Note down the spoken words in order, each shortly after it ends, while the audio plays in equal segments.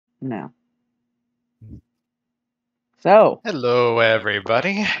No. So. Hello,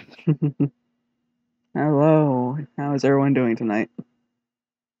 everybody. Hello. How is everyone doing tonight?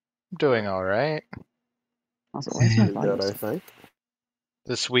 I'm doing all right. Also, why is my Pretty volume good, I so- think.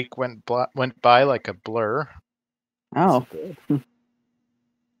 This week went by like a blur. Oh. Good.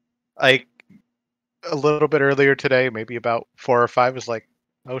 Like a little bit earlier today, maybe about 4 or 5, was like,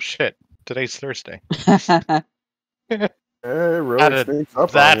 oh shit, today's Thursday. It How really did sneaks up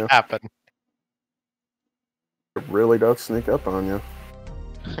on that you. happen? It really does sneak up on you.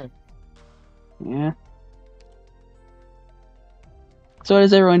 Yeah. So what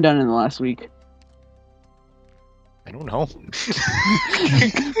has everyone done in the last week? I don't know.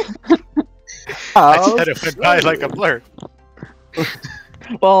 I How said it went by like a blur.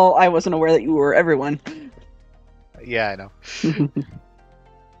 Well, I wasn't aware that you were everyone. Yeah, I know.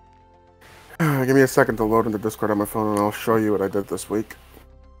 Give me a second to load into Discord on my phone, and I'll show you what I did this week.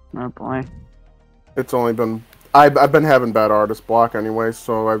 Oh boy. It's only been... I've been having bad artist block anyway,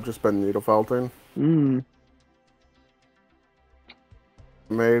 so I've just been needle felting. Made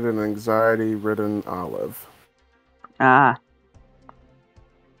an anxiety-ridden olive. Ah.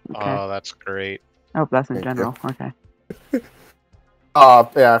 Okay. Oh, that's great. Oh, that's in Thank general. Okay.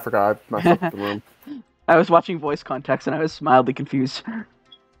 Yeah, I forgot. I messed up the room. I was watching voice context and I was mildly confused.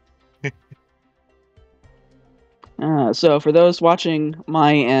 So for those watching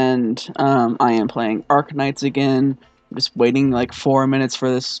my end, I am playing Arknights again. I'm just waiting like 4 minutes for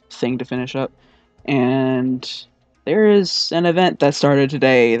this thing to finish up. And there is an event that started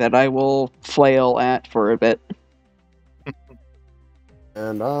today that I will flail at for a bit.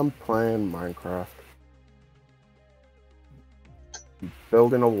 And I'm playing Minecraft.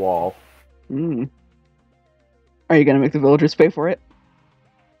 Building a wall. Are you gonna make the villagers pay for it?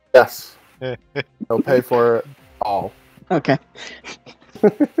 Yes. They'll pay for it all. Okay.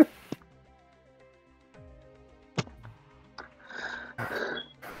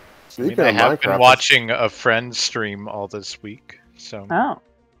 Speaking I of have Minecraft, been watching a friend stream all this week, so Oh.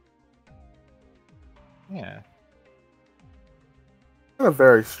 yeah. It's been a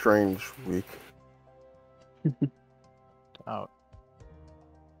very strange week. Oh,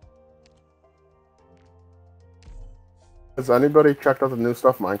 Has anybody checked out the new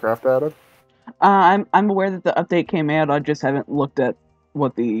stuff Minecraft added? I'm aware that the update came out. I just haven't looked at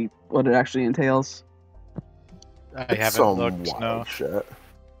what it actually entails. I It's haven't some looked. wild No. shit.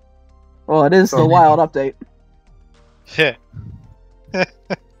 Well, it is the So- wild update.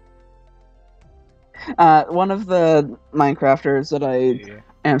 One of the Minecrafters that I Yeah.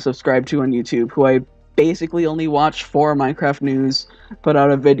 am subscribed to on YouTube, who I basically only watch for Minecraft news, put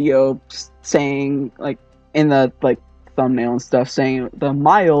out a video saying, like, in the like thumbnail and stuff, saying the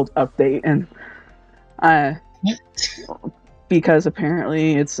mild update, and because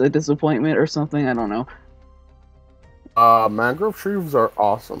apparently it's a disappointment or something. I don't know. Mangrove trees are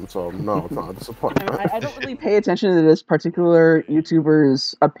awesome, so no, it's not a disappointment. I don't really pay attention to this particular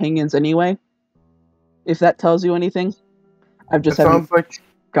YouTuber's opinions anyway. If that tells you anything, I've just It haven't sounds like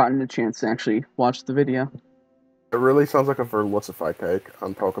gotten a chance to actually watch the video. it really sounds like a Verlicify take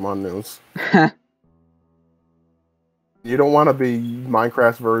on Pokemon news. You don't want to be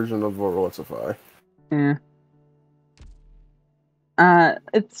Minecraft's version of Verlicify. Yeah.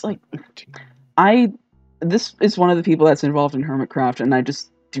 It's like this is one of the people that's involved in Hermitcraft, and I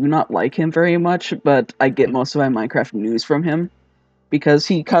just do not like him very much, but I get most of my Minecraft news from him because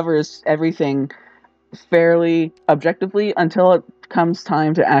he covers everything fairly objectively until it comes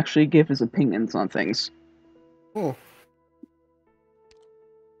time to actually give his opinions on things. Is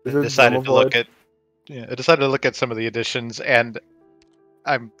I it decided to look Zomovoid? at I decided to look at some of the additions, and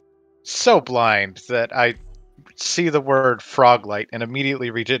I'm so blind that I see the word Froglight and immediately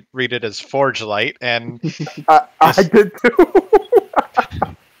read it as Forge Light, and I did too.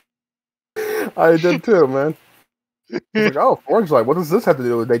 I did too, man. I was like, oh, Forge Light. What does this have to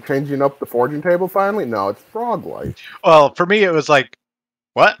do? Are they changing up the forging table finally? No, it's Frog Light. well, for me it was like,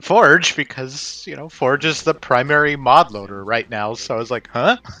 what, Forge? Because, Forge is the primary mod loader right now, so I was like,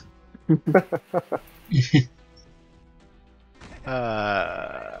 huh?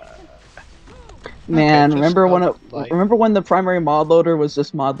 Man, just remember when like- remember when the primary mod loader was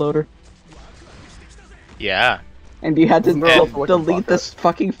just mod loader, Yeah. and you had to Wasn't there also, like, a delete bucket? this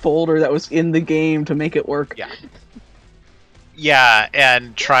fucking folder that was in the game to make it work. Yeah. Yeah,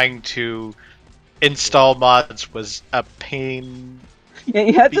 and trying to install mods was a pain. Yeah,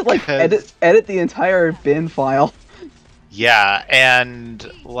 you had to like Because- edit the entire bin file. Yeah,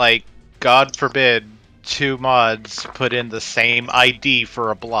 and like, God forbid, 2 mods put in the same ID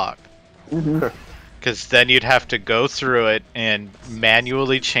for a block. Mhm. Because then you'd have to go through it and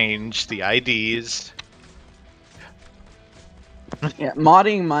manually change the IDs. Yeah,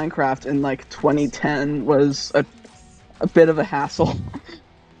 modding Minecraft in like 2010 was a bit of a hassle.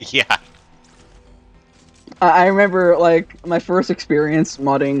 Yeah. I remember like my first experience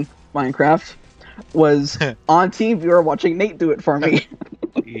modding Minecraft was on TeamViewer watching Nate do it for me.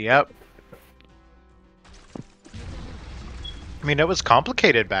 Yep. I mean, it was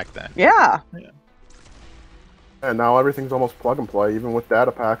complicated back then. Yeah. And now everything's almost plug and play, even with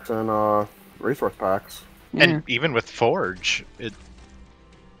data packs and resource packs. Yeah. And even with Forge, the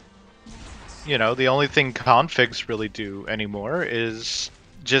only thing configs really do anymore is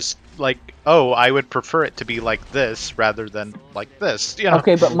just like, oh, I would prefer it to be like this rather than like this.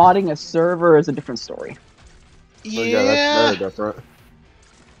 Okay, but modding a server is a different story. So, yeah, that's very different.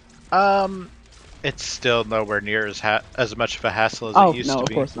 It's still nowhere near as much of a hassle as it used to be. Oh, no, of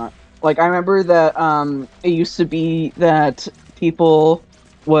course not. Like, I remember that it used to be that people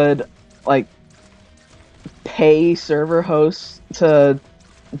would, like, pay server hosts to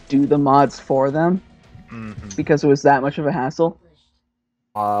do the mods for them because it was that much of a hassle.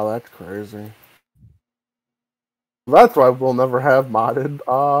 Wow, that's crazy. That's why we'll never have modded,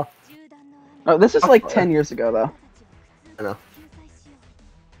 Oh, this is like 10 years ago, though. I know.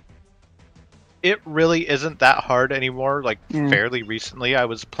 It really isn't that hard anymore. Like, Yeah. fairly recently, I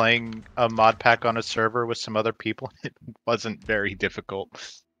was playing a mod pack on a server with some other people. It wasn't very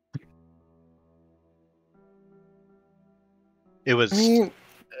difficult. It was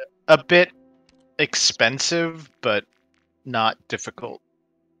a bit expensive, but not difficult.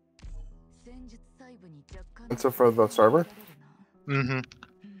 Expensive for the server?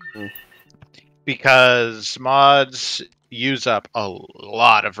 Because mods use up a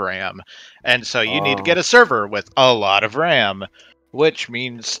lot of RAM, and so you need to get a server with a lot of RAM, which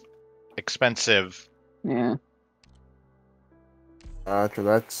means expensive. Yeah. Gotcha,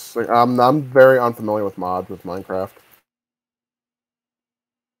 that's... Like, I'm very unfamiliar with mods with Minecraft.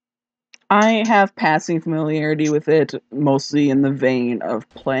 I have passing familiarity with it, mostly in the vein of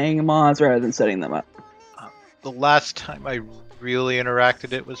playing mods rather than setting them up. The last time I really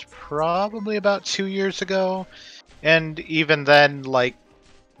interacted it was probably about 2 years ago, and even then, like,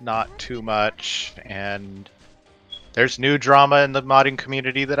 not too much, and there's new drama in the modding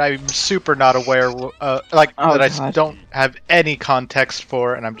community that I'm super not aware I don't have any context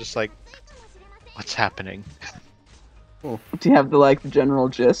for, and I'm just like, what's happening? Do you have the general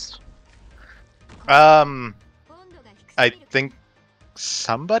gist? I think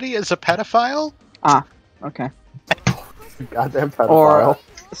somebody is a pedophile? Ah, okay. Goddamn pedophile. Or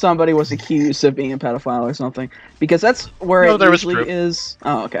somebody was accused of being a pedophile or something. Because that's where it usually is.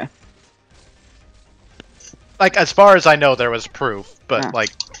 Oh, okay. Like, as far as I know, there was proof, but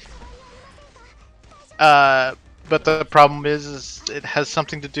but the problem is it has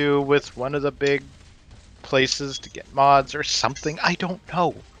something to do with one of the big places to get mods or something. I don't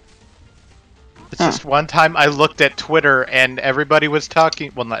know. It's just one time I looked at Twitter and everybody was talking.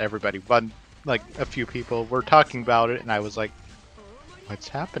 Well, not everybody, but a few people were talking about it, and I was like, "What's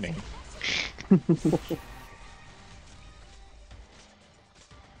happening?"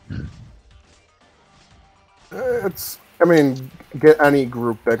 I mean, get any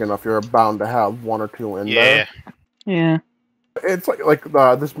group big enough, you're bound to have one or two in there. Yeah. It's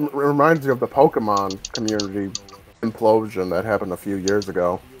this reminds me of the Pokemon community implosion that happened a few years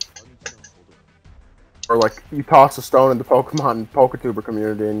ago. Or like you toss a stone into Pokemon Poketuber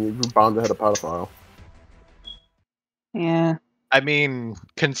community and you're bound to hit a pedophile. Yeah. I mean,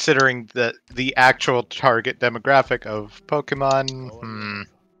 considering the actual target demographic of Pokemon,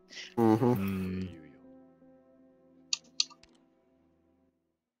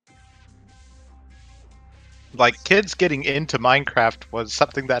 like, kids getting into Minecraft was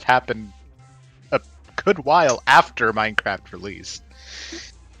something that happened a good while after Minecraft released.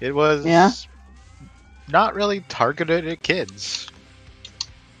 It was not really targeted at kids.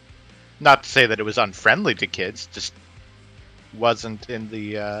 Not to say that it was unfriendly to kids, just wasn't in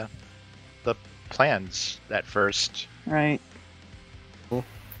the plans at first. Right.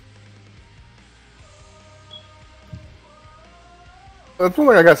 That's one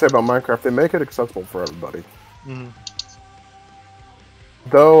thing I gotta say about Minecraft. They make it accessible for everybody.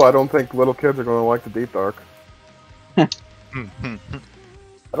 Though I don't think little kids are going to like the deep dark. I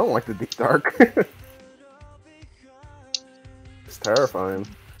don't like the deep dark. It's terrifying.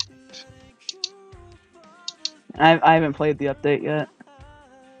 I haven't played the update yet.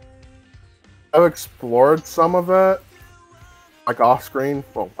 I've explored some of it, like off screen.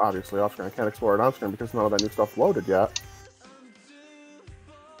 Well, obviously off screen. I can't explore it on screen because none of that new stuff loaded yet.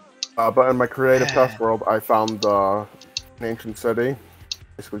 But in my creative test world, I found an ancient city.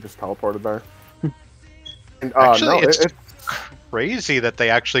 Basically, just teleported there. And Actually, no, it's it's crazy that they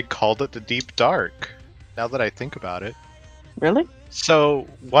actually called it the Deep Dark. Now that I think about it. Really? So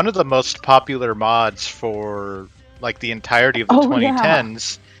one of the most popular mods for like the entirety of the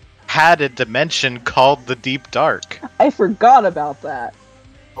 2010s had a dimension called the Deep Dark. I forgot about that.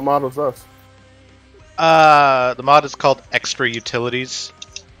 what mod was this? The mod is called Extra Utilities.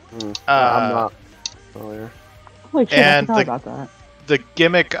 I'm not familiar. Holy shit, I forgot about that. The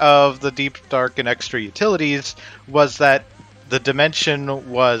gimmick of the Deep Dark and Extra Utilities was that the dimension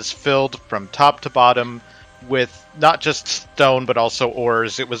was filled from top to bottom with not just stone but also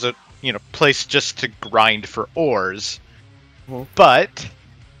ores. It was a place just to grind for ores. Mm-hmm. But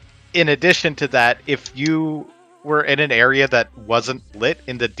in addition to that, if you were in an area that wasn't lit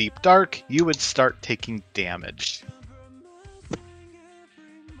in the Deep Dark, you would start taking damage.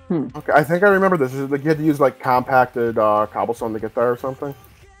 Okay, I think I remember this. You had to use like compacted cobblestone to get there or something.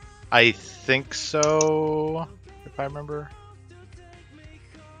 I think so, if I remember.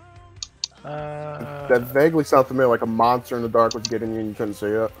 That vaguely sounds familiar, like a monster in the dark was getting you and you couldn't see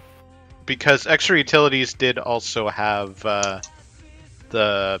it. Because Extra Utilities did also have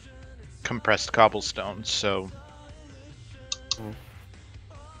the compressed cobblestone, so...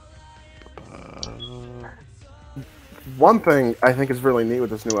 One thing I think is really neat with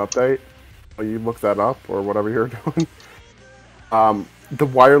this new update, you look that up or whatever you're doing, the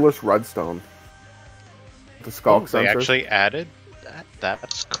wireless redstone. The skulk sensor. They actually added that?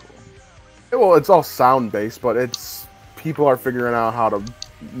 That's cool. Well, it's all sound based, but people are figuring out how to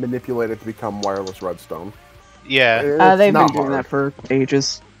manipulate it to become wireless redstone. Yeah. They've been doing that for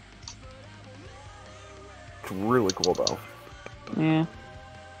ages. It's really cool though. Yeah.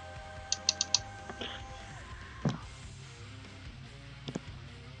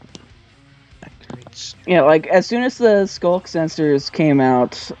 Yeah, like as soon as the skulk sensors came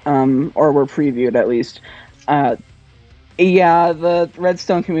out, or were previewed at least, the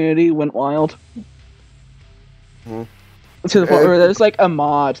redstone community went wild. Mm-hmm. To the point where there's like a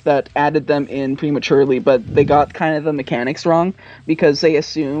mod that added them in prematurely, but they got kind of the mechanics wrong because they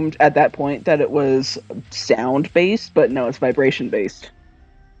assumed at that point that it was sound based, but no, it's vibration based.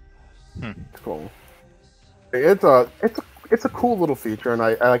 Cool. It's a cool little feature, and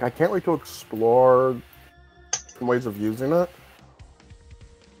I can't wait to explore some ways of using it.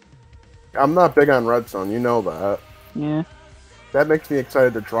 I'm not big on redstone, you know that. Yeah. That makes me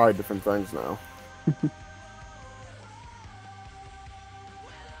excited to try different things now.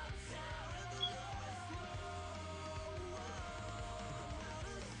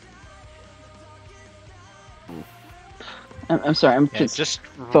 I'm sorry, I'm just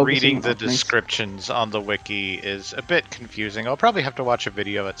reading the descriptions on the wiki is a bit confusing. I'll probably have to watch a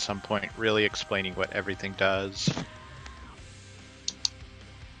video at some point really explaining what everything does.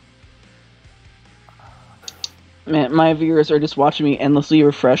 Man, my viewers are just watching me endlessly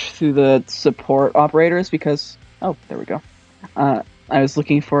refresh through the support operators because... Oh, there we go. I was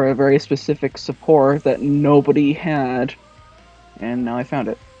looking for a very specific support that nobody had, and now I found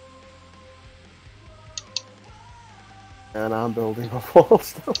it. And I'm building a wall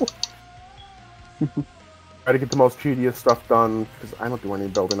still. Try to get the most tedious stuff done, because I don't do any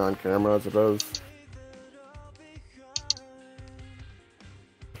building on camera as it is.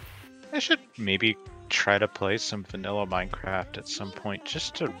 I should maybe try to play some vanilla Minecraft at some point,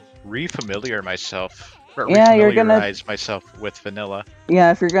 just to refamiliarize myself with vanilla.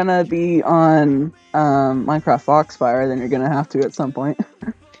 Yeah, if you're gonna be on Minecraft Foxfire, then you're gonna have to at some point.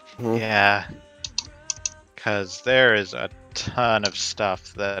 Yeah. Because there is a ton of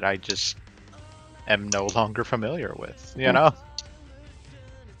stuff that I just am no longer familiar with, you know?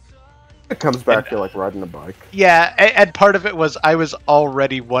 It comes back to like riding a bike. Yeah, and part of it was I was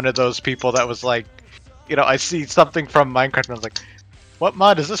already one of those people that was like, I see something from Minecraft and I was like, what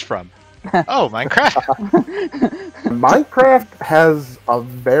mod is this from? Oh, Minecraft. Minecraft has a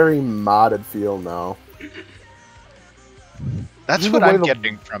very modded feel now. That's what I'm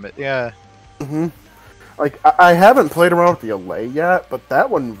getting from it, yeah. Mm-hmm. Like, I haven't played around with the Allay yet, but that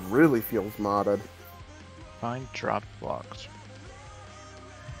one really feels modded. Find drop blocks.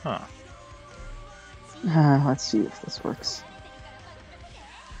 Huh. Let's see if this works.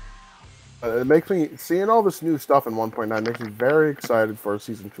 It makes me, seeing all this new stuff in 1.9 makes me very excited for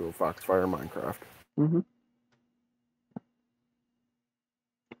Season 2 of Foxfire Minecraft. Mm-hmm.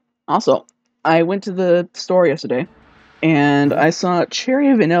 Also, I went to the store yesterday, and I saw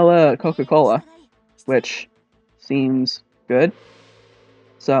cherry vanilla Coca-Cola, which seems good.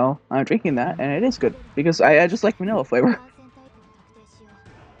 So I'm drinking that, and it is good, because I just like vanilla flavor.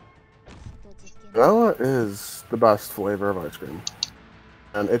 Vanilla is the best flavor of ice cream.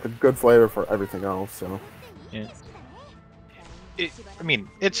 And it's a good flavor for everything else, so... Yeah. I mean,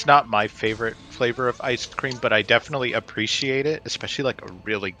 it's not my favorite flavor of ice cream, but I definitely appreciate it, especially like a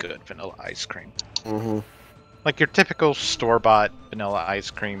really good vanilla ice cream. Mm-hmm. Like your typical store-bought vanilla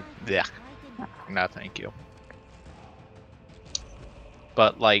ice cream, yeah, no thank you.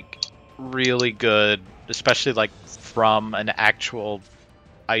 But like really good, especially like from an actual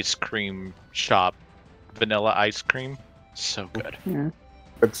ice cream shop, vanilla ice cream, so good. Yeah.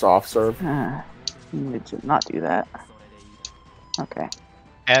 Good soft serve. You did not do that. Okay.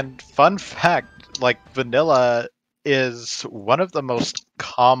 And fun fact, like vanilla is one of the most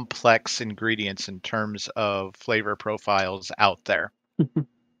complex ingredients in terms of flavor profiles out there.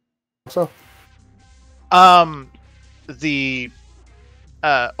 So, The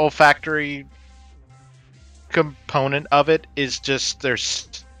olfactory component of it is just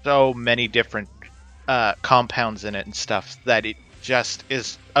there's so many different compounds in it and stuff that it just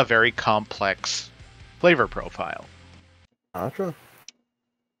is a very complex flavor profile. gotcha.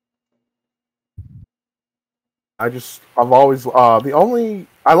 I've always,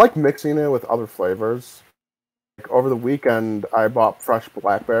 I like mixing it with other flavors. Like over the weekend, I bought fresh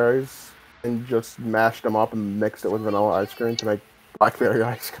blackberries and just mashed them up and mixed it with vanilla ice cream to make blackberry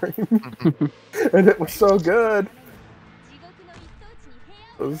ice cream. And it was so good.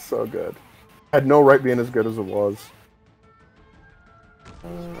 It was so good. Had no right being as good as it was.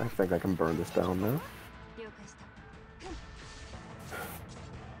 I think I can burn this down now.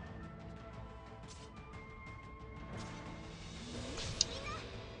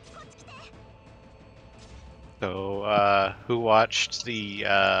 So, who watched the,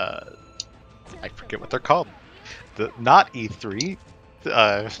 I forget what they're called. Not E3,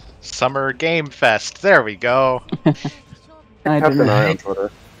 Summer Game Fest. There we go. I Kept did an eye on not.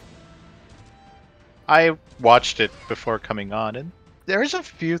 Twitter. I watched it before coming on, and there's a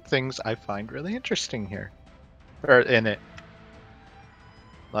few things I find really interesting here. Or in it.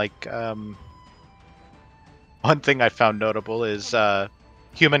 Like, one thing I found notable is,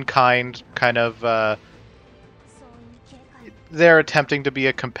 humankind kind of, they're attempting to be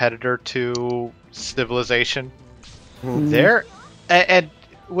a competitor to civilization. Mhm. And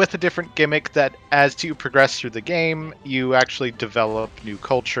with a different gimmick that as you progress through the game, you actually develop new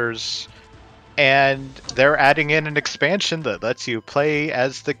cultures, and they're adding in an expansion that lets you play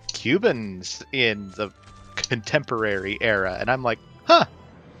as the Cubans in the contemporary era, and I'm like, huh,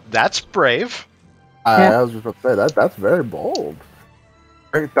 that's brave. I was just about to say that's very bold.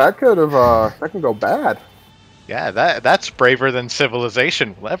 That could have that can go bad. Yeah, that's braver than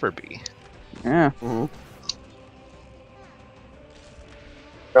civilization will ever be. Yeah. Mm-hmm.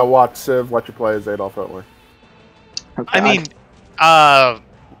 Now watch Civ let you play as Adolf Hitler. Oh, I God. mean, I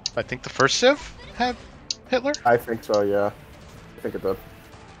think the first Civ had Hitler. I think so, yeah. I think it did.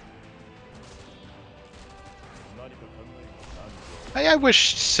 I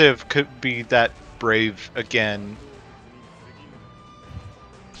wish Civ could be that brave again.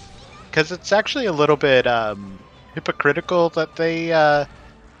 Because it's actually a little bit hypocritical that they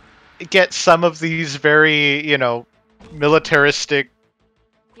get some of these very, militaristic,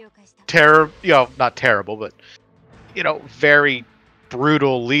 not terrible, but, very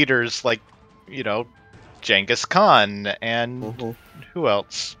brutal leaders like, Genghis Khan and who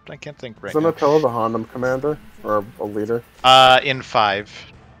else? I can't think right Isn't now. Attila the Honden commander? Or a leader? In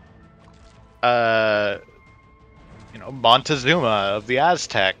 5. Montezuma of the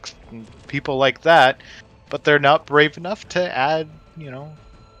Aztecs, and people like that, but they're not brave enough to add,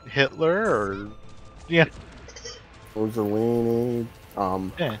 Hitler or, Mussolini.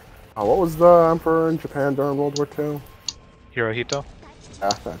 Yeah. What was the emperor in Japan during World War II? Hirohito. Yeah,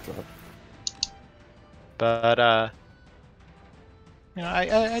 that's it. But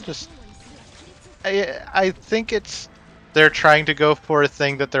I think they're trying to go for a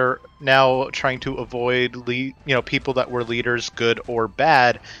thing that they're now trying to avoid people that were leaders, good or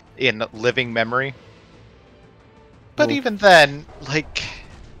bad, in living memory. But even then, like,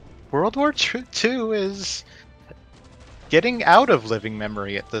 World War II is getting out of living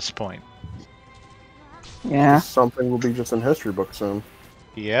memory at this point. Yeah. Something will be just in history books soon.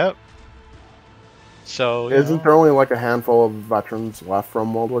 Yep. So Isn't there only like a handful of veterans left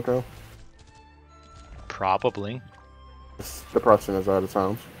from World War II? Probably. As depressing as that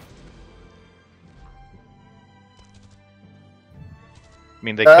sounds. I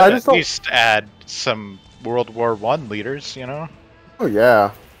mean, they could at least add some World War I leaders, Oh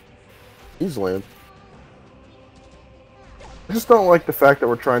yeah, easily. I just don't like the fact that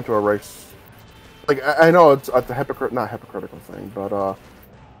we're trying to erase. Like I know it's a not hypocritical thing, but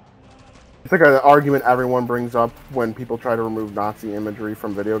It's like an argument everyone brings up when people try to remove Nazi imagery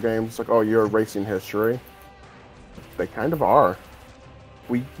from video games. It's like, oh, you're erasing history. They kind of are.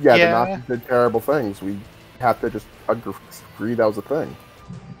 The Nazis did terrible things. We have to just agree that was a thing.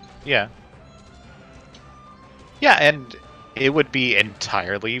 Yeah. Yeah, and it would be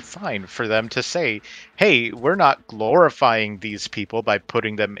entirely fine for them to say, hey, we're not glorifying these people by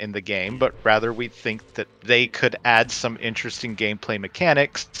putting them in the game, but rather we think that they could add some interesting gameplay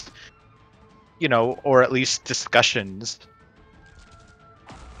mechanics, or at least discussions,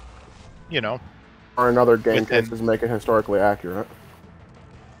 Or in other game cases, make it historically accurate.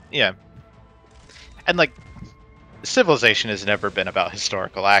 Yeah. And, Civilization has never been about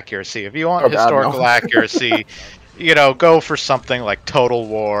historical accuracy. If you want historical accuracy, go for something like Total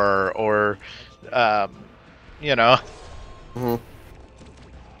War or, Mm-hmm.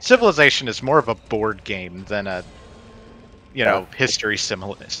 Civilization is more of a board game than a, history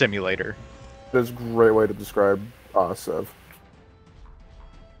simulator. That's a great way to describe Civ.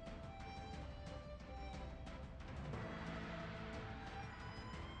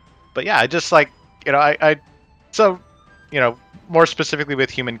 But yeah, I just more specifically with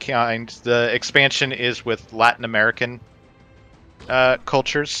Humankind, the expansion is with Latin American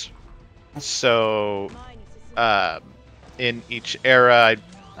cultures. So in each era,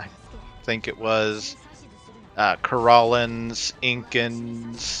 I think it was Corallans,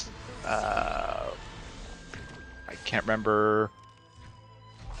 Incans, I can't remember.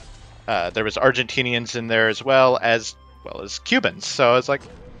 There was Argentinians in there as well as Cubans. So I was like,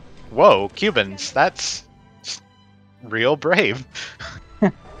 whoa, Cubans, that's real brave.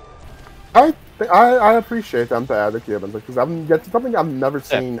 I appreciate them to add the Cubans, because that's something I've never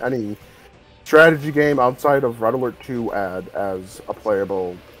seen any strategy game outside of Red Alert 2 add as a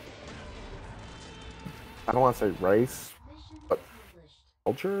playable, I don't want to say race, but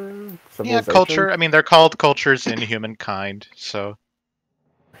culture? Yeah, culture. I mean, they're called cultures in Humankind, so...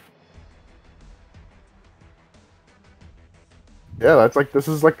 Yeah, this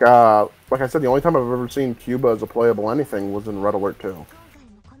is like I said, the only time I've ever seen Cuba as a playable anything was in Red Alert 2.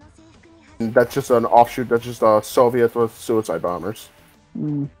 And that's just an offshoot, that's just Soviets with suicide bombers.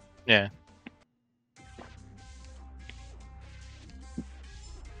 Mm. Yeah.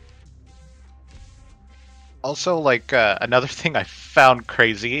 Also, another thing I found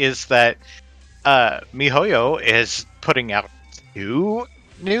crazy is that MiHoYo is putting out 2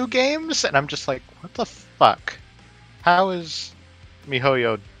 new games, and I'm just like, what the fuck? How is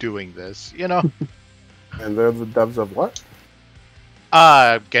MiHoYo doing this, And they're the devs of what?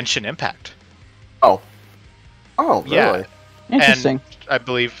 Genshin Impact. Oh, really? Yeah. Interesting. And I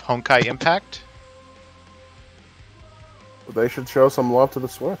believe Honkai Impact. They should show some love to the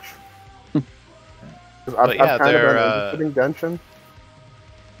Switch. I've kind of been interested in Genshin.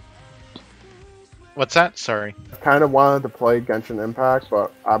 What's that? Sorry. I kind of wanted to play Genshin Impact,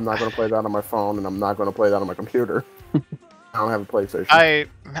 but I'm not going to play that on my phone, and I'm not going to play that on my computer. I don't have a PlayStation.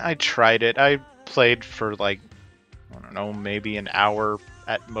 I tried it. I played for I don't know, maybe an hour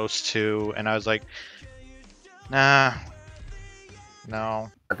at most 2, and I was like, nah,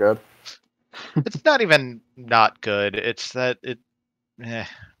 no. Not good. It's not even not good. It's that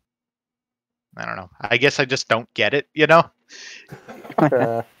I don't know. I guess I just don't get it,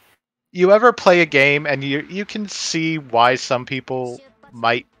 You ever play a game and you can see why some people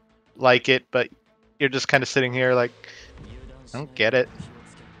might like it, but you're just kind of sitting here like, I don't get it.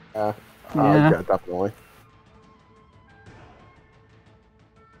 Yeah, definitely.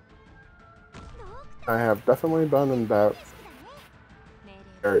 I have definitely been in that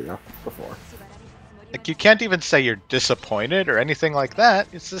area before. You can't even say you're disappointed or anything like that.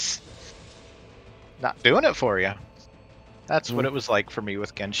 It's just not doing it for you. That's what it was like for me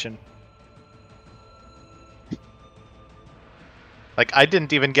with Genshin. I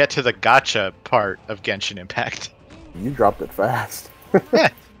didn't even get to the gacha part of Genshin Impact. You dropped it fast. Yeah.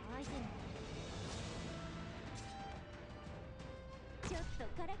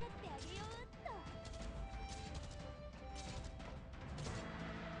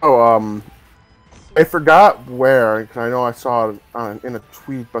 Oh, I forgot where, because I know I saw it in a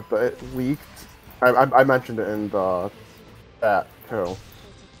tweet, but it leaked. I mentioned it in the chat, too.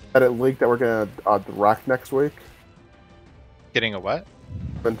 That it leaked that we're getting a Direct next week. Getting a what?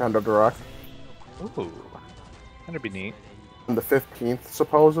 Nintendo Direct. Ooh. That'd be neat. On the 15th,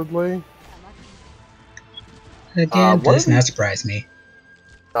 supposedly. Again, does not surprise me.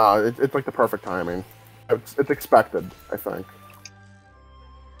 It's like the perfect timing. It's expected, I think.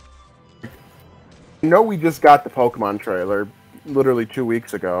 I know we just got the Pokemon trailer literally 2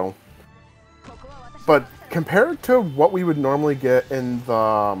 weeks ago, but compared to what we would normally get in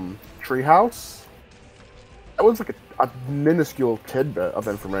the treehouse. That was like a minuscule tidbit of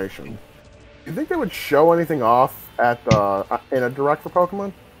information. Do you think they would show anything off at in a direct for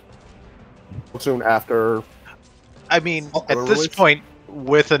Pokemon? Soon after. I mean, at this point,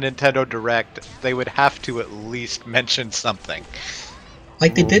 with a Nintendo Direct, they would have to at least mention something.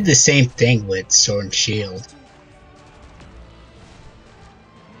 Like they did the same thing with Sword and Shield.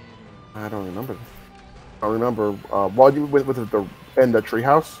 I don't remember. I remember. While you with the in the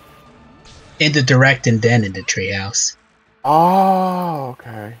treehouse. In the Direct and then in the treehouse. Oh,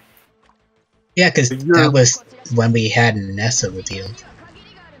 okay. Yeah, because that was when we had Nessa revealed.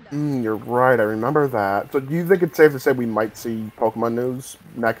 You're right. I remember that. So, do you think it's safe to say we might see Pokemon news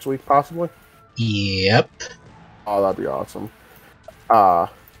next week, possibly? Yep. Oh, that'd be awesome. I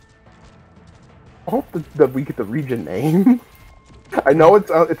hope that we get the region name. I know it's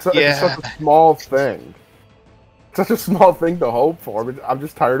such a small thing. Such a small thing to hope for, but I'm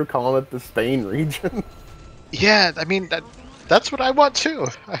just tired of calling it the Spain region. Yeah, I mean, that's what I want too.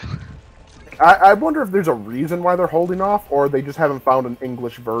 I wonder if there's a reason why they're holding off, or they just haven't found an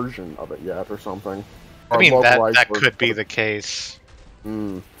English version of it yet, or something. I mean, that could be the case.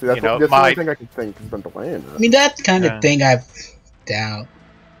 See, that's the only thing I can think has been delaying it. I mean, that kind of thing I doubt.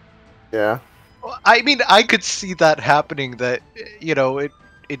 Yeah. Well, I mean, I could see that happening, that,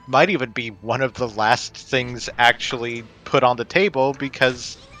 it might even be one of the last things actually put on the table,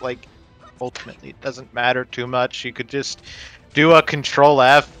 because, like, ultimately it doesn't matter too much. You could just do a Control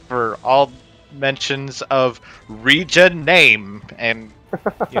F for all mentions of region name and,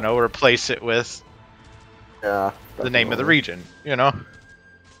 replace it with the name of the region, You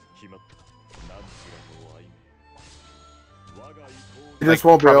just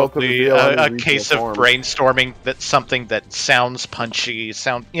won't be able to reveal a case of brainstorming that's something that sounds punchy,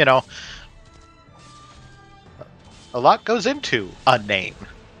 a lot goes into a name.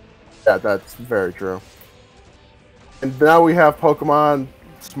 Yeah, that's very true. And now we have Pokemon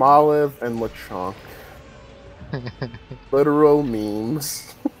Smoliv and Lechonk. Literal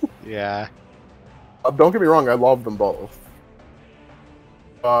memes. Yeah. Don't get me wrong, I love them both.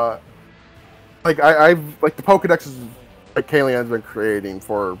 Like the Pokedexes like Kaylee's been creating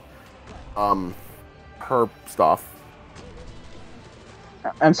for her stuff.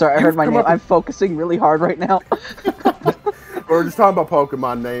 I'm sorry, I heard my name. I'm focusing really hard right now. We're just talking about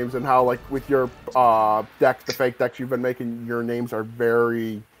Pokemon names and how, like, with your decks, the fake decks you've been making, your names are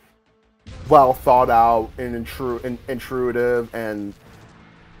very well thought out and intrusive, and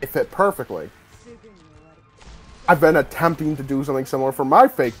they fit perfectly. I've been attempting to do something similar for my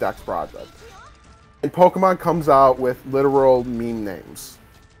fake decks project. And Pokemon comes out with literal meme names.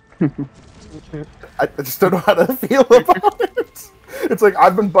 I just don't know how to feel about it. It's like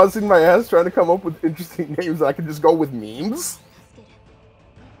I've been buzzing my ass trying to come up with interesting names that I can just go with memes.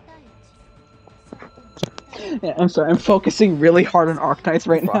 Yeah, I'm sorry. I'm focusing really hard on Arctites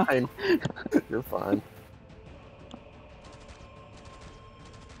right now. Fine. You're fine.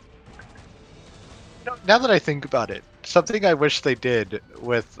 Now that I think about it, something I wish they did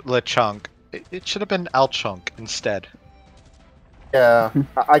with Lechonk, it should have been Alchonk instead. Yeah,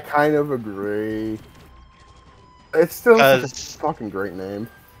 I kind of agree. It's still such a fucking great name.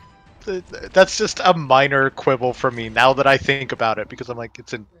 That's just a minor quibble for me now that I think about it, because I'm like,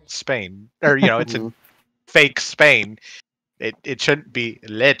 it's in Spain, or it's in fake Spain. It shouldn't be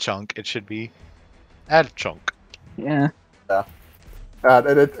Lechonk. It should be Alchonk. Yeah. Yeah.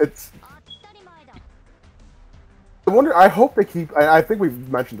 And it's. I wonder. I hope they keep. I think we've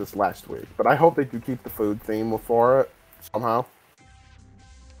mentioned this last week, but I hope they do keep the food theme for it somehow.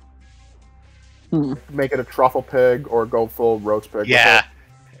 Make it a truffle pig or go full roast pig. Yeah.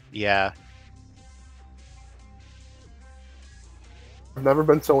 Yeah. I've never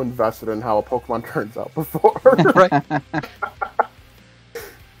been so invested in how a Pokemon turns out before. Right.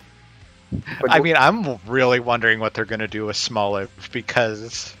 I mean, I'm really wondering what they're going to do with Smoliv,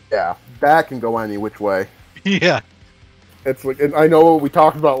 because... Yeah, that can go any which way. Yeah. It's like, and I know what we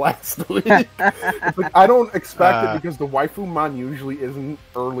talked about last week. It's like, I don't expect it because the Waifu Mon usually isn't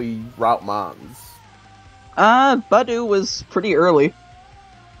early route Mons. Budu was pretty early.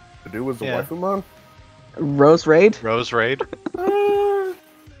 Budu was the Waifu Mon? Rose Raid? Rose Raid.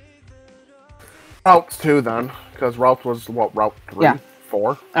 Routes 2 then, because Routes was, what, Route 3? Yeah.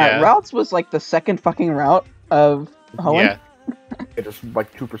 4? Routes was like the second fucking route of Hoenn. Yeah. It just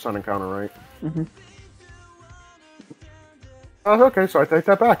like 2% encounter, right? Mm-hmm. Okay, so I take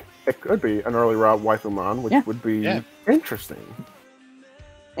that back. It could be an early route Waifumon, which would be interesting.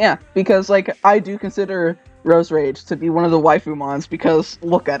 Yeah, because like I do consider Rose Rage to be one of the Waifumons because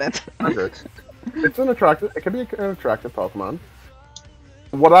look at it. It's an attractive. It can be an attractive Pokemon.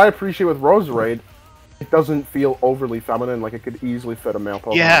 What I appreciate with Roserade, it doesn't feel overly feminine, like it could easily fit a male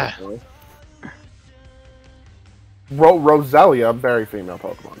Pokemon. Yeah. Roselia, very female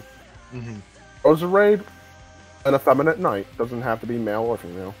Pokemon. Mm-hmm. Roserade, an effeminate knight, doesn't have to be male or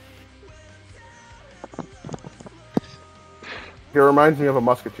female. It reminds me of a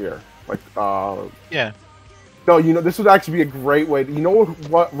musketeer. Like, Yeah. No, you know, this would actually be a great way. You know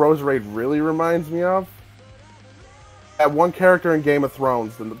what Roserade really reminds me of? That one character in Game of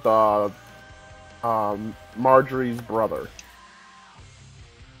Thrones, the Marjorie's brother.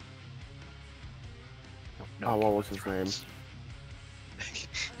 No, what was his name?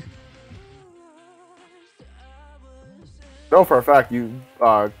 No, for a fact, you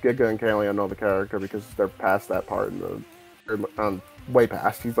Giga and Kalia know the character because they're past that part in the way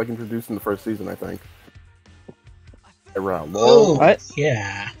past. He's like introduced in the first season, I think. Oh, what?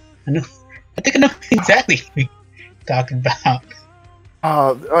 Yeah, I know. I think I know exactly what you're talking about.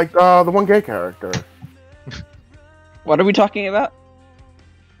 The one gay character. What are we talking about?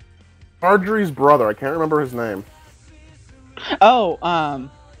 Marjorie's brother. I can't remember his name. Oh,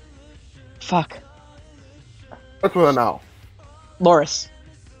 fuck. That's with an L. Loris.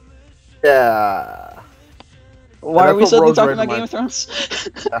 Yeah. Why are we suddenly talking about Game of Thrones?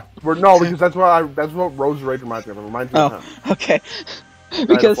 Yeah. Because that's what Roserade reminds me of. It reminds me of him. Okay.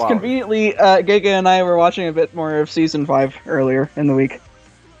 Because conveniently, Giga and I were watching a bit more of Season 5 earlier in the week.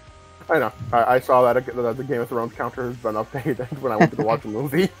 I know. I saw that the Game of Thrones counter has been updated when I went to watch a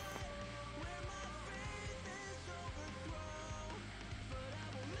movie.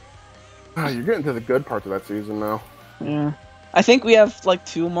 You're getting to the good parts of that season now. Yeah. I think we have like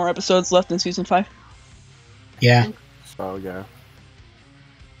 2 more episodes left in Season 5. Yeah. So, yeah.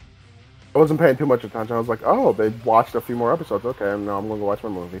 I wasn't paying too much attention. I was like, oh, they watched a few more episodes. Okay, now I'm going to go watch my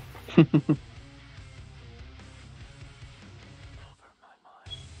movie.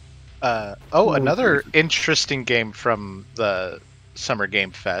 Another interesting game from the Summer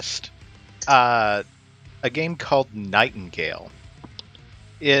Game Fest. A game called Nightingale.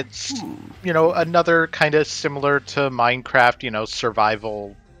 It's, another kind of similar to Minecraft,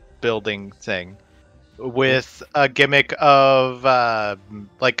 survival building thing. With a gimmick of,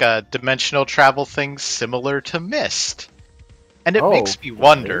 like a dimensional travel thing similar to Myst. And it makes me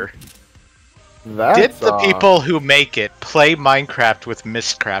wonder, did the people who make it play Minecraft with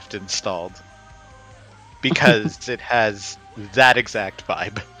Mystcraft installed? Because it has that exact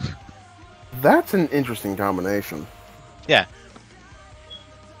vibe. That's an interesting combination. Yeah.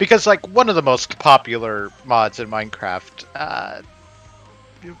 Because, like, one of the most popular mods in Minecraft,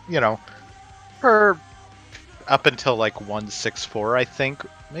 for up until, like, 1.6.4, I think,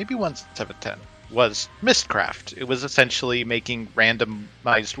 maybe 1.7.10, was Mystcraft. It was essentially making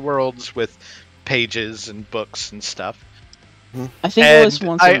randomized worlds with pages and books and stuff. I think it was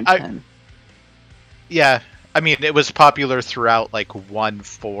 1.7.10. Yeah. I mean, it was popular throughout, like,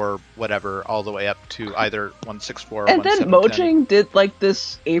 1.4, whatever, all the way up to either 1.6.4 or 1.7.10. And then Mojang did, like,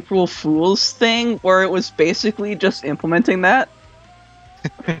 this April Fool's thing, where it was basically just implementing that.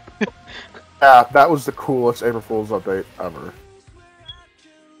 Yeah, that was the coolest April Fool's update ever.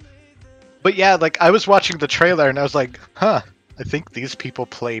 But yeah, like, I was watching the trailer, and I was like, I think these people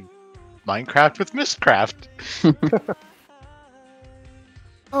played Minecraft with Mystcraft.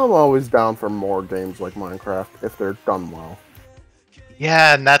 I'm always down for more games like Minecraft, if they're done well.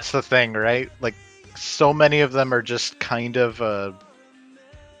 Yeah, and that's the thing, right? Like, so many of them are just kind of,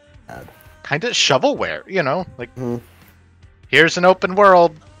 shovelware, Like, here's an open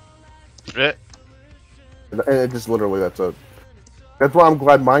world. And it just literally, that's why I'm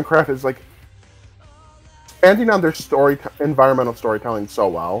glad Minecraft is, like, expanding on their environmental storytelling so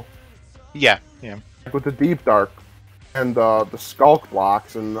well. Yeah. Like with the Deep Dark, and the Skulk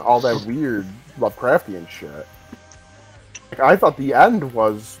blocks, and all that weird Lovecraftian shit. Like, I thought the end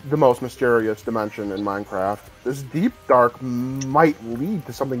was the most mysterious dimension in Minecraft. This Deep Dark might lead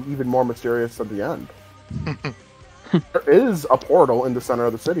to something even more mysterious at the end. There is a portal in the center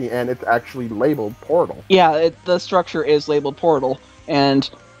of the city, and it's actually labeled Portal. Yeah, the structure is labeled Portal, and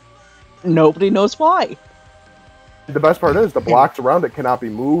nobody knows why. The best part is, the blocks around it cannot be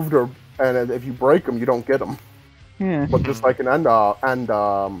moved, and if you break them, you don't get them. Yeah. But just like an end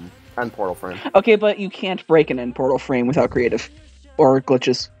portal frame. Okay, but you can't break an end portal frame without creative or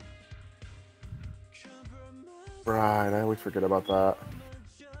glitches. Right, I always forget about that.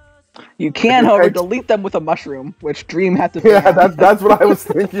 You can, however, delete them with a mushroom, which Dream had to do. Yeah, that's what I was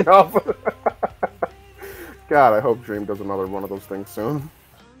thinking of. God, I hope Dream does another one of those things soon.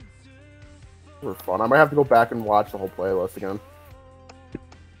 They were fun. I might have to go back and watch the whole playlist again.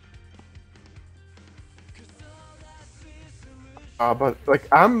 But like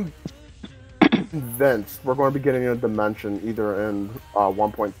I'm convinced we're going to be getting a dimension either in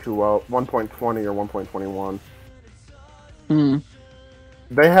 1.20, 1.20, or 1.21. Hmm.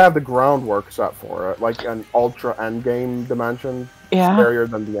 They have the groundwork set for it, like an ultra endgame dimension, Yeah. scarier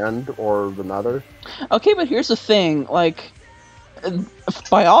than the end or the nether. Okay, but here's the thing, like,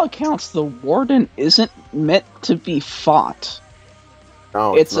 by all accounts, the Warden isn't meant to be fought.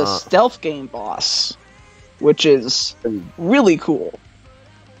 No, It's not. a stealth game boss, which is really cool.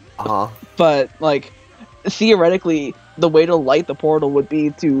 Uh-huh. But, like, theoretically, the way to light the portal would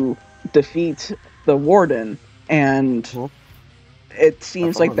be to defeat the Warden, and it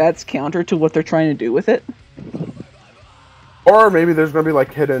seems like that's counter to what they're trying to do with it. Or maybe there's going to be,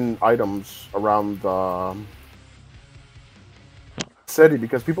 like, hidden items around the city,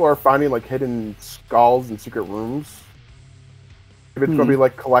 because people are finding, like, hidden skulls in secret rooms. Maybe it's going to be,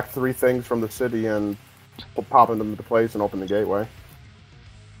 like, collect 3 things from the city and pop them into place and open the gateway.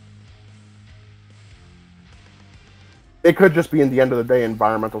 It could just be, in the end of the day,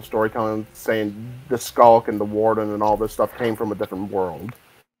 environmental storytelling, saying the Skulk and the Warden and all this stuff came from a different world.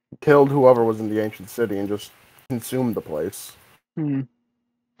 Killed whoever was in the ancient city and just consumed the place.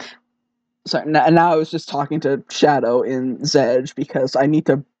 So now I was just talking to Shadow in Zedge because I need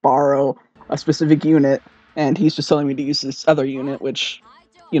to borrow a specific unit, and he's just telling me to use this other unit, which,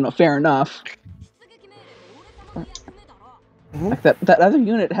 fair enough. Like that other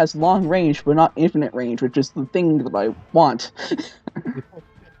unit has long range, but not infinite range, which is the thing that I want.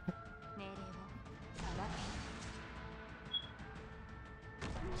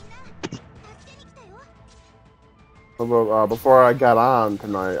 Before I got on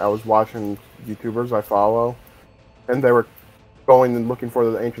tonight, I was watching YouTubers I follow, and they were going and looking for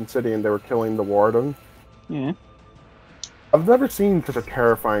the ancient city, and they were killing the Warden. Yeah. I've never seen such a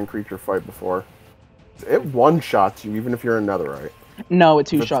terrifying creature fight before. It one-shots you, even if you're in Netherite. No, it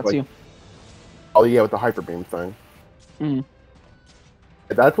two-shots you. Oh yeah, with the hyper beam thing.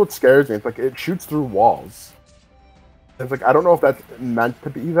 That's what scares me. It's like it shoots through walls. It's like I don't know if that's meant to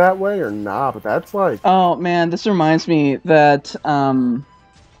be that way or not, but that's like. Oh man, this reminds me that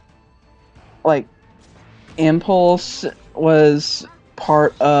like Impulse was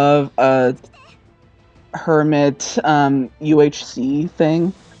part of a Hermit UHC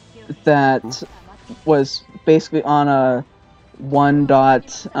thing that was basically on a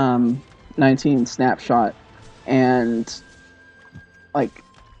 1.19 snapshot, and like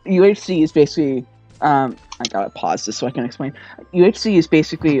UHC is basically I gotta pause this so I can explain. UHC is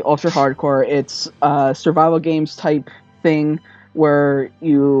basically ultra hardcore. It's a survival games type thing where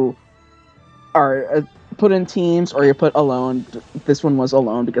you are put in teams or you're put alone. This one was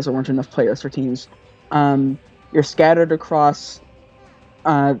alone because there weren't enough players for teams. You're scattered across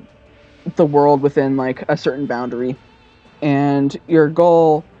the world within like a certain boundary, and your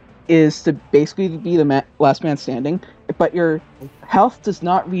goal is to basically be the last man standing, but your health does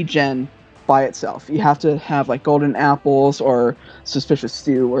not regen by itself. You have to have like golden apples or suspicious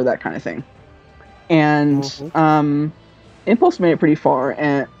stew or that kind of thing. And Impulse made it pretty far,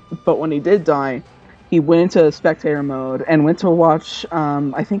 but when he did die, he went into spectator mode and went to watch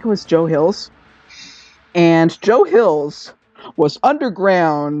I think it was Joe Hills. And Joe Hills was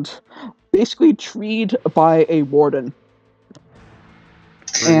underground, basically treed by a warden.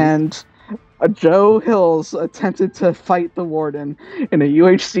 And Joe Hills attempted to fight the warden in a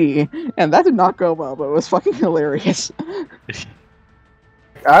UHC, and that did not go well, but it was fucking hilarious.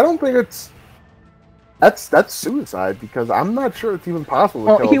 I don't think that's suicide, because I'm not sure it's even possible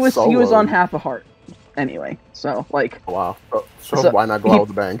to kill he was solo. on half a heart anyway, so like. Oh, wow. So why not go out with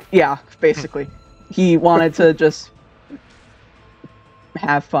the bang? Yeah, basically. He wanted to just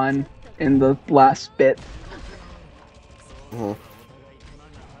have fun in the last bit.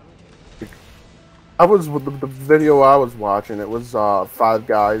 I was with the video I was watching. It was 5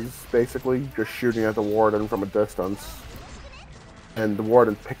 guys basically just shooting at the warden from a distance, and the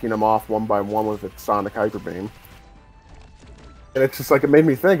warden picking them off one by one with its sonic hyper beam. And it's just like, it made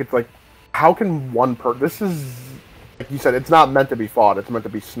me think. It's like, how can one person? This is, like you said, it's not meant to be fought. It's meant to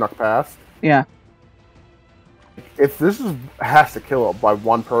be snuck past. Yeah. If this has to kill by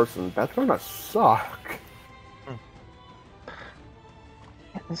one person, that's gonna suck.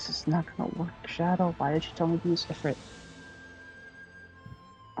 Yeah, this is not gonna work. Shadow, why did you tell me to use Ifrit?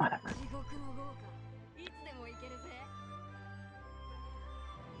 Whatever.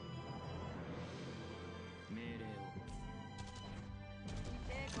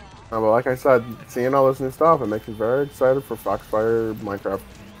 But like I said, seeing all this new stuff, it makes me very excited for Foxfire Minecraft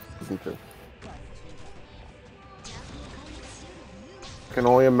Season 2. I can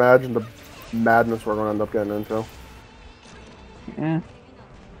only imagine the madness we're going to end up getting into. Yeah.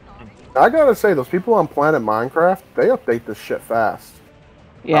 I gotta say, those people on Planet Minecraft, they update this shit fast.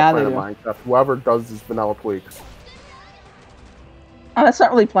 Yeah, they Planet do. Minecraft. Whoever does these vanilla tweaks. Oh, that's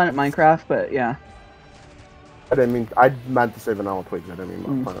not really Planet Minecraft, but yeah. I meant to say vanilla tweaks. I didn't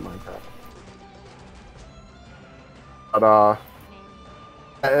mean Planet Minecraft. But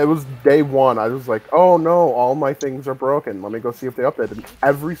it was day one. I was like, oh no, all my things are broken. Let me go see if they updated.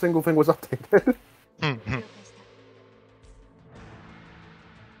 Every single thing was updated.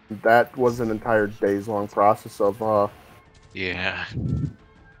 That was an entire days long process of yeah,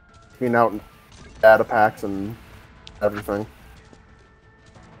 cleaning out data packs and everything.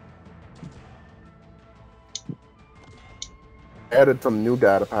 I added some new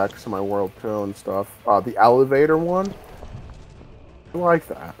data packs to my world too and stuff. The elevator one, I like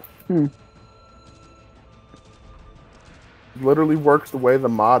that. It literally works the way the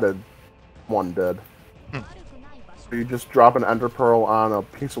modded one did. So you just drop an ender pearl on a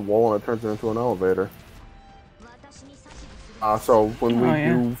piece of wool and it turns it into an elevator. So when we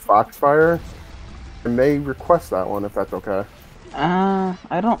do Foxfire, I may request that one if that's okay.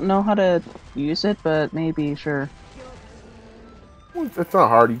 I don't know how to use it, but maybe, sure. It's not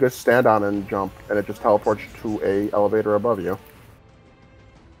hard. You just stand on it and jump, and it just teleports you to a elevator above you.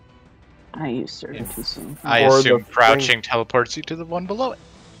 I used certain too soon. I assume crouching teleports you to the one below it.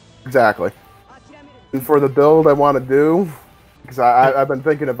 Exactly. And for the build I want to do, because I've been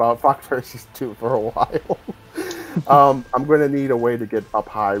thinking about Foxfire Season 2 for a while, I'm going to need a way to get up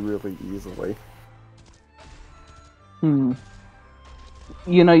high really easily. You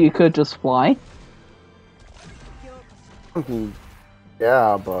know, you could just fly.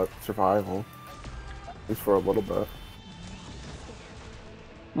 Yeah, but survival. At least for a little bit.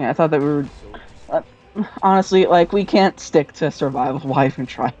 Yeah, I thought that we were... honestly, like, we can't stick to survival. Why even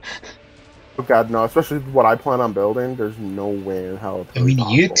try? Oh god, no. Especially what I plan on building, there's no way in hell it's I mean,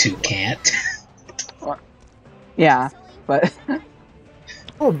 possible. you two can't. Yeah, but...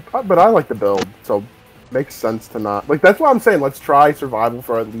 Oh, but I like the build, so it makes sense to not... Like, that's why I'm saying let's try survival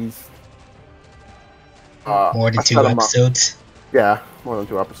for at least... more than 2 episodes? Yeah, more than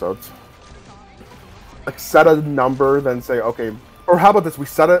 2 episodes. Like, set a number, then say, okay... Or how about this? We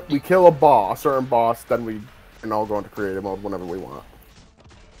set it, we kill a certain boss, then we can all go into creative mode whenever we want.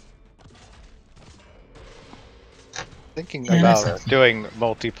 Thinking about doing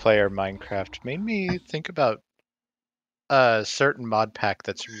multiplayer Minecraft made me think about a certain mod pack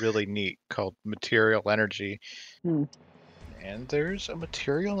that's really neat called Material Energy. And there's a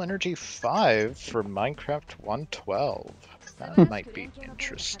Material Energy 5 for Minecraft 1.12. That might be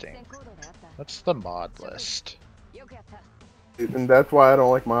interesting. What's the mod list? And that's why I don't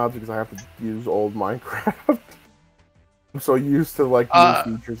like mods, because I have to use old Minecraft. I'm so used to, like,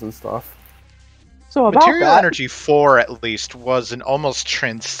 new features and stuff. So about Material Energy 4, at least, was an almost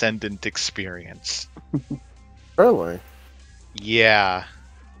transcendent experience. Really? Yeah.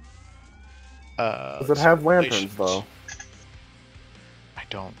 Does it have lanterns, though? I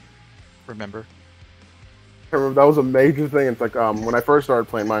don't remember. I remember that was a major thing. It's like, when I first started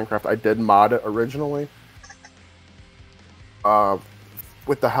playing Minecraft, I did mod it originally.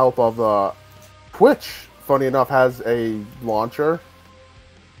 With the help of Twitch, funny enough, has a launcher.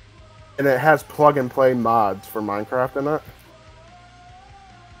 And it has plug-and-play mods for Minecraft in it.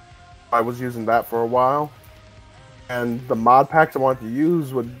 I was using that for a while. And the mod packs I wanted to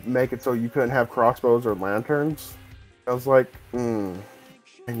use would make it so you couldn't have crossbows or lanterns. I was like, I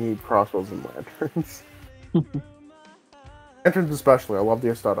need crossbows and lanterns. Lanterns especially, I love the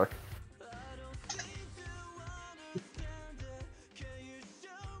aesthetic.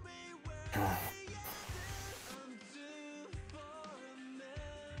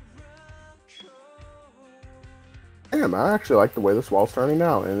 Damn, I actually like the way this wall's turning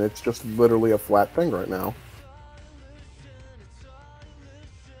out, and it's just literally a flat thing right now.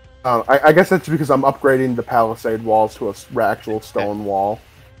 I guess that's because I'm upgrading the palisade walls to a actual stone wall.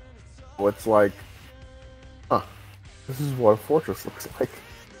 So it's like, this is what a fortress looks like.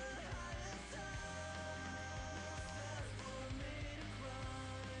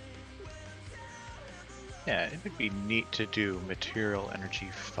 Yeah, it would be neat to do Material Energy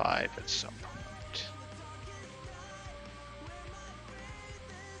 5 at some point.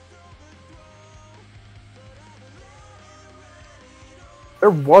 There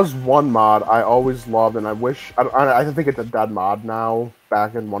was one mod I always loved, and I wish... I think it's a dead mod now,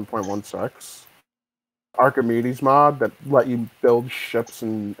 back in 1.16. Archimedes mod that let you build ships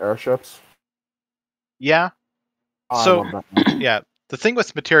and airships. Yeah. Oh, yeah, the thing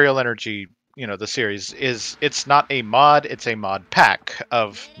with Material Energy, you know, the series, is it's not a mod, it's a mod pack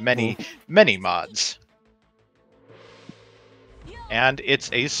of many, many mods. and it's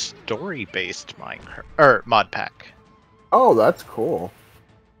a story-based mod pack. Oh, that's cool.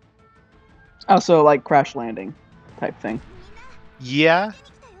 Oh, so like Crash Landing type thing. Yeah.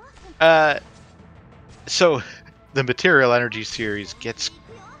 So the Material Energy series gets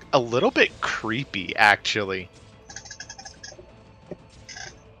a little bit creepy, actually.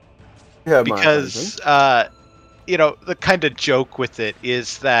 Yeah, because the kind of joke with it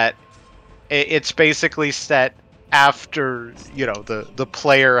is that it's basically set after the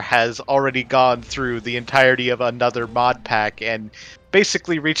player has already gone through the entirety of another mod pack and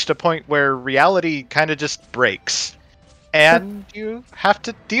basically reached a point where reality kind of just breaks, and you have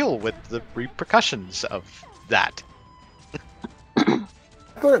to deal with the repercussions of that.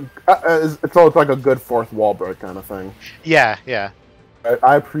 It's always like a good fourth wall break kind of thing. Yeah.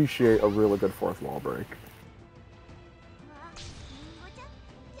 I appreciate a really good fourth wall break.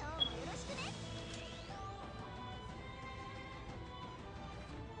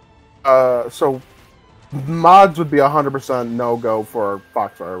 So mods would be 100% no-go for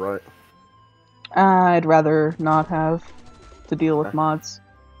Foxfire, right? I'd rather not have to deal with mods.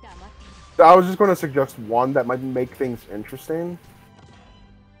 I was just going to suggest one that might make things interesting.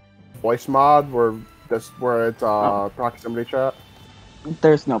 Voice mod, where it's proximity chat.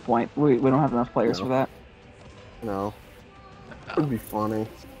 There's no point. We don't have enough players for that. No. It would be funny.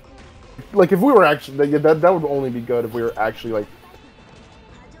 Like, if we were actually... That would only be good if we were actually, like,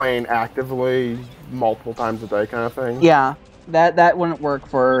 playing actively multiple times a day kind of thing. Yeah. That wouldn't work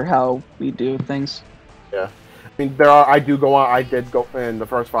for how we do things. Yeah. I mean, I did go in the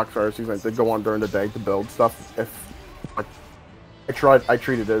first Foxfire season, I did go on during the day to build stuff. I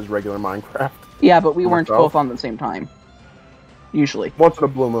treated it as regular Minecraft. Yeah, but we weren't both on the same time. Usually. Once in a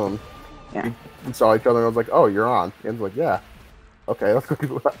blue moon. Yeah. We saw each other and I was like, oh, you're on. And like, yeah. Okay,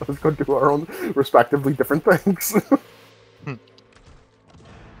 let's go do our own respectively different things. It'll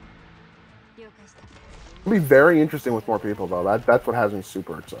be very interesting with more people, though. That's what has me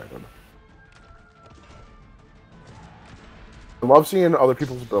super excited. I love seeing other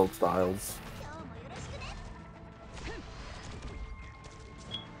people's build styles.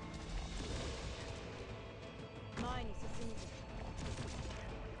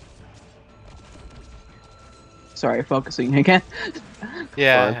 Sorry, focusing again.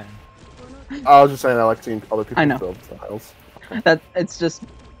 Yeah. Sorry. I was just saying I like seeing other people's build styles.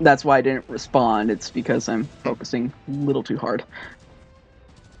 That's why I didn't respond. It's because I'm focusing a little too hard.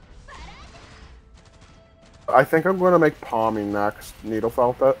 I think I'm going to make Palmy next. Needle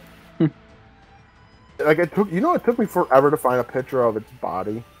felt it. Like it took me forever to find a picture of its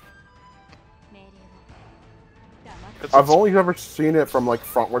body. I've only ever seen it from like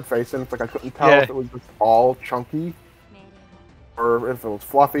frontward facing. It's like I couldn't tell if it was just all chunky, or if it was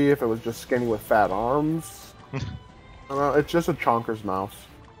fluffy, if it was just skinny with fat arms. I don't know, it's just a chonker's mouse.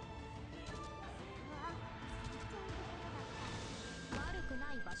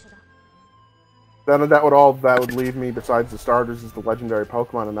 Then that would leave me, besides the starters, is the legendary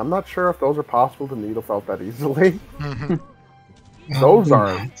Pokemon, and I'm not sure if those are possible to needle felt that easily. Those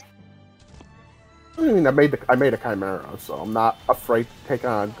aren't. I mean, I made a Chimera, so I'm not afraid to take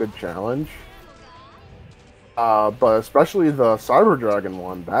on a good challenge. But especially the Cyber Dragon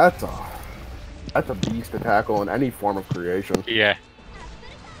one, that's a beast to tackle in any form of creation. Yeah.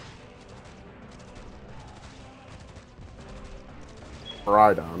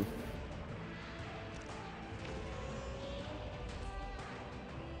 Rhydon.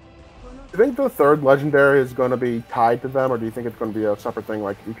 Do you think the third legendary is going to be tied to them, or do you think it's going to be a separate thing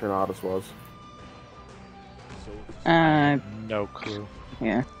like Eternatus was? No clue.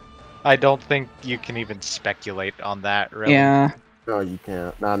 Yeah. I don't think you can even speculate on that, really. Yeah. No, you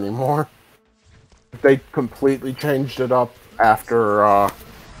can't. Not anymore. They completely changed it up after, in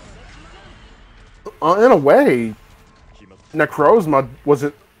a way, Necrozma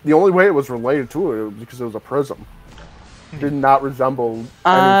wasn't... The only way it was related to it was because it was a prism. It did not resemble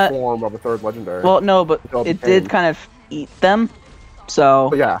any form of a third legendary. Well, no, but it did kind of eat them, so...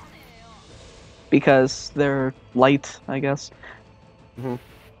 But yeah. Because they're light, I guess. Mm-hmm.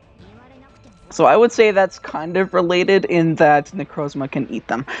 So I would say that's kind of related in that Necrozma can eat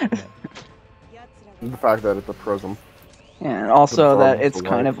them. The fact that it's a prism. And also that it's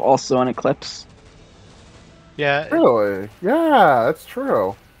kind of also an eclipse. Yeah. Really? Yeah, that's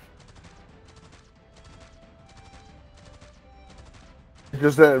true. It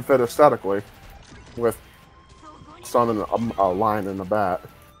just didn't fit aesthetically with sun and a line and a bat.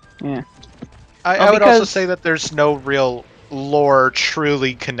 Yeah. I would also say that there's no real lore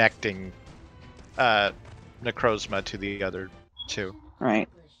truly connecting Necrozma to the other two. Right.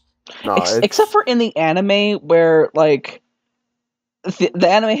 No, Except for in the anime where, like, the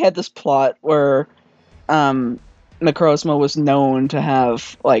anime had this plot where Necrozma was known to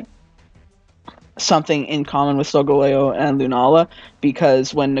have like something in common with Solgaleo and Lunala,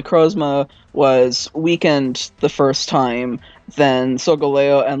 because when Necrozma was weakened the first time, then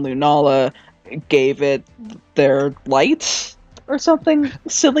Solgaleo and Lunala gave it their light or something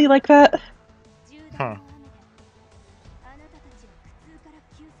silly like that. Huh.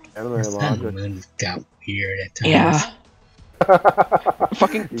 Anime Sun logic. Moon got weird at times. Yeah.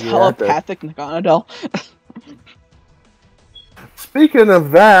 Fucking telepathic Naganadel. Speaking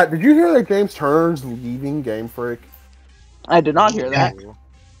of that, did you hear that James Turner's leaving Game Freak? I did not hear that.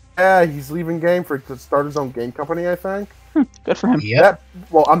 Yeah, he's leaving Game Freak to start his own game company, I think. Good for him. Yep.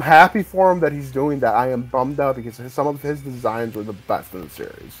 Well, I'm happy for him that he's doing that. I am bummed out because some of his designs were the best in the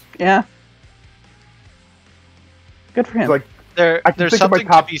series. Yeah. Good for him. Like, There's something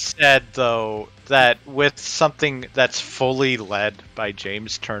to be said, though, that with something that's fully led by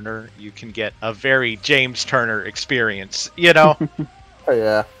James Turner, you can get a very James Turner experience, you know? Oh,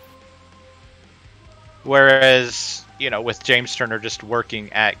 yeah. Whereas, you know, with James Turner just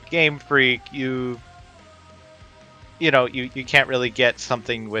working at Game Freak, you can't really get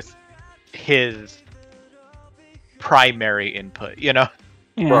something with his primary input, you know?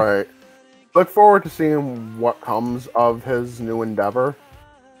 Yeah. Right. Look forward to seeing what comes of his new endeavor.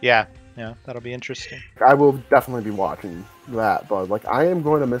 Yeah, that'll be interesting. I will definitely be watching that, but like I am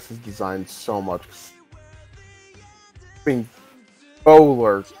going to miss his design so much. I mean,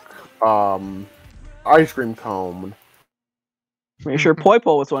 bowler, ice cream cone. Pretty sure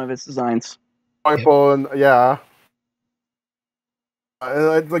Poipole was one of his designs. Pineapple, and yeah.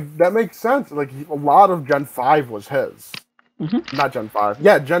 Like that makes sense. Like a lot of Gen 5 was his. Mm-hmm. Not Gen 5.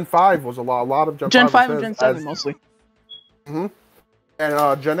 Yeah, Gen 5 was a lot of Gen 5 5 was and his, Gen 7 mostly. Mm-hmm.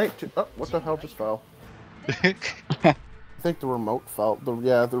 And Gen 8 too. Oh, what the hell just fell? I think the remote fell. The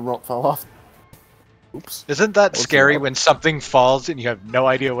remote fell off. Oops. Isn't that scary when something falls and you have no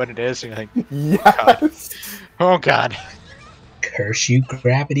idea what it is? And you're like, yes. oh god. Curse you,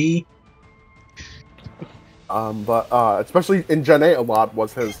 gravity. But especially in Gen 8, a lot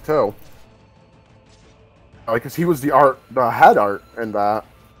was his too. Because he was the head art in that.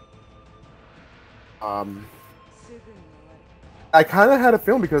 I kind of had a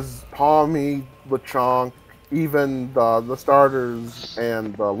feeling because Palmy, Lechonk, even the starters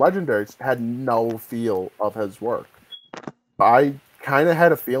and the legendaries had no feel of his work. I kind of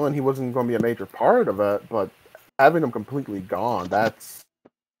had a feeling he wasn't going to be a major part of it, but having him completely gone, that's...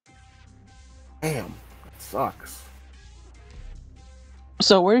 Damn, it sucks.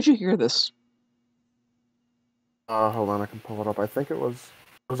 So where did you hear this? Hold on, I can pull it up. I think it was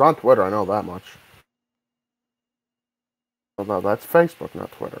on Twitter, I know that much. Oh, no, that's Facebook, not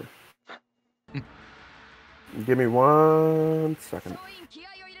Twitter. Give me 1 second.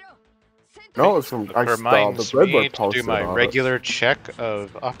 No, it's from... It reminds me to do my about regular check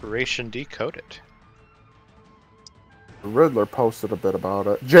of Operation Decoded. The Riddler posted a bit about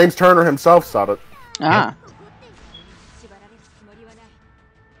it. James Turner himself said it. Ah.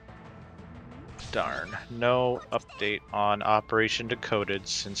 Darn. No update on Operation Decoded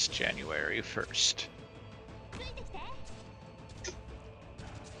since January 1st.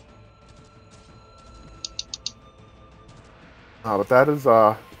 But that is,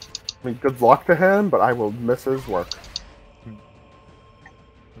 I mean, good luck to him, but I will miss his work.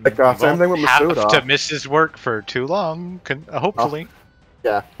 Like, same thing with Masuda. Have to miss his work for too long, hopefully.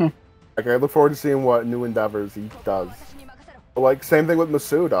 Yeah. Like, I look forward to seeing what new endeavors he does. But, like, same thing with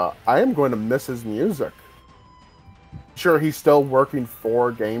Masuda. I am going to miss his music. Sure, he's still working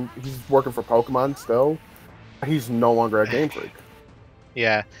for he's working for Pokemon still. He's no longer a Game Freak.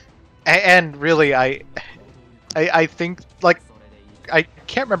 Yeah. And really, I think, like, I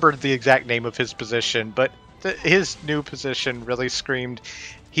can't remember the exact name of his position, but his new position really screamed,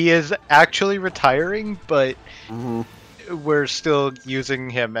 he is actually retiring, but we're still using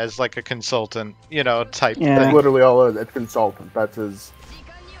him as, like, a consultant, you know, type thing. That's literally all it is. It's consultant. That's his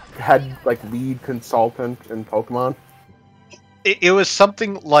head, like, lead consultant in Pokemon. It was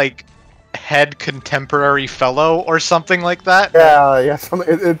something like head contemporary fellow or something like that. Yeah,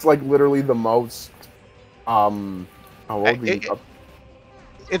 it's like literally the most,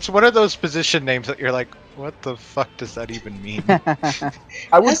 it's one of those position names that you're like, what the fuck does that even mean? I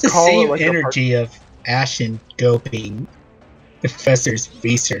would That's the call same it like energy of Ashen doping professors,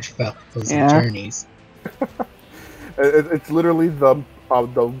 research fellows, and attorneys. It's literally the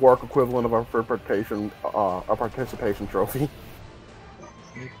work equivalent of a participation trophy.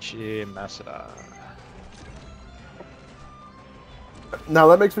 Masuda. Now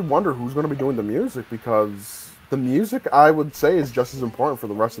that makes me wonder who's going to be doing the music, because The music, I would say, is just as important for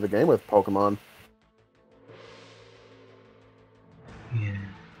the rest of the game with Pokemon. Yeah.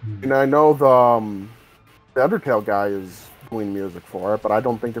 And I know the Undertale guy is doing music for it, but I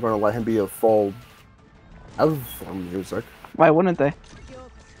don't think they're going to let him be a full for music. Why wouldn't they?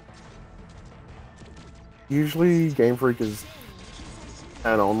 Usually, Game Freak is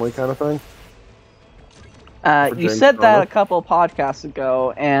an only kind of thing. You said that a couple podcasts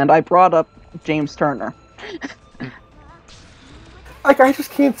ago, and I brought up James Turner. Like, I just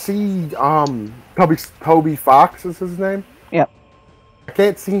can't see Toby Fox is his name. Yep. I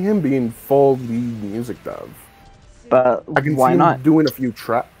can't see him being full lead music dev. But I can why see him not? doing a few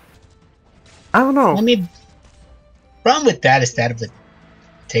tracks. I don't know. I mean, problem with that is that it would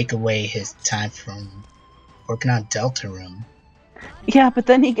take away his time from working on Deltarune. Yeah, but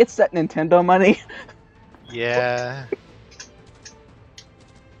then he gets that Nintendo money. Yeah.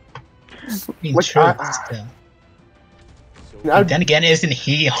 I mean, Like, true, but still. And then again, isn't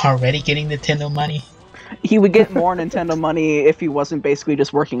he already getting Nintendo money? He would get more Nintendo money if he wasn't basically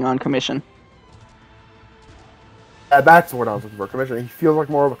just working on commission. That's what I was looking for. Commission. He feels like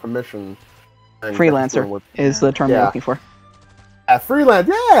more of a commission. Freelancer is the term you're looking for. Freelance.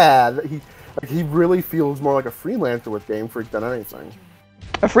 Yeah, he really feels more like a freelancer with Game Freak than anything.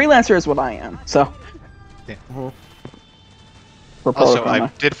 A freelancer is what I am. So. Yeah. For Also, Protochroma. I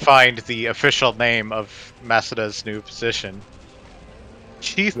did find the official name of Masuda's new position.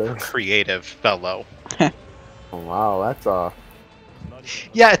 Chief Creative Fellow. Oh, wow, that's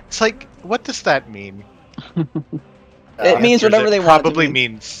Yeah, it's like, what does that mean? It means whatever they want. Probably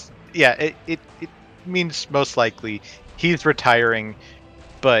means, yeah, it means most likely he's retiring,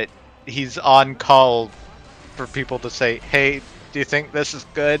 but he's on call for people to say, hey, do you think this is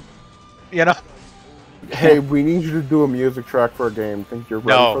good? You know? Hey, we need you to do a music track for a game. Think you're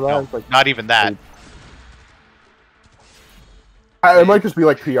ready for that? No, It's like, not even that. It might just be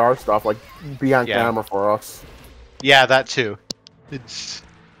like PR stuff, like be on Yeah. camera for us. Yeah, that too. It's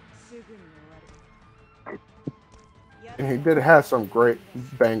And he did have some great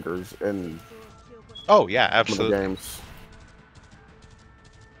bangers in oh yeah, some of the absolutely. games.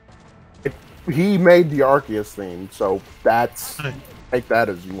 He made the Arceus theme, so that's take that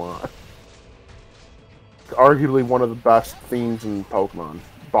as you want. Arguably one of the best themes in Pokemon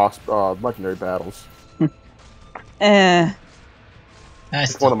legendary battles. Eh. I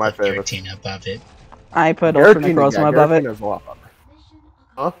It's still one of my put favorites. Giratina above it. I put Ultra Giratina, Necrozma above it. Giratina's a lot better.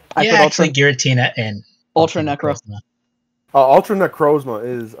 Huh? I Yeah, put actually, Giratina and Ultra Necro. Ultra Necrozma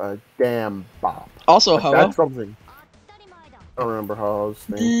is a damn bop. Also Like, Ho-Oh. that's something. I don't remember Ho-Oh's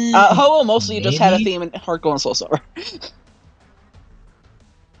theme. Ho-Oh mostly just had a Maybe? theme in Heart Gold and Soul Silver.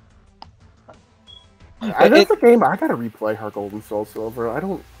 That's a game I gotta replay. Heart Gold and Soul Silver. I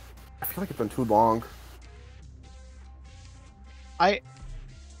feel like it's been too long. I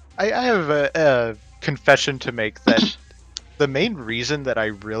have a confession to make that the main reason that I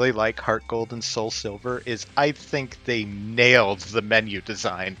really like Heart Gold and Soul Silver is I think they nailed the menu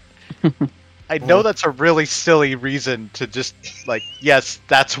design. I know that's a really silly reason to just, like, yes,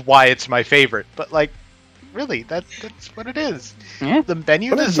 that's why it's my favorite, but, like, really, that's what it is. Yeah. The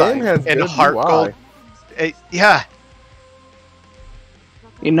menu But the design game has in good Heart UI. Gold, yeah,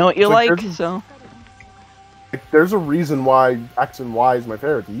 You know what you Like, like, there's- so... There's a reason why X and Y is my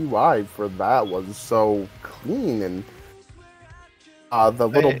favorite. The UI for that was so clean, and the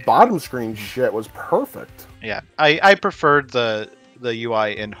little bottom screen shit was perfect. yeah. I preferred the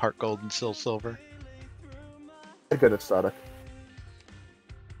UI in Heart Gold and Soul Silver. A good aesthetic.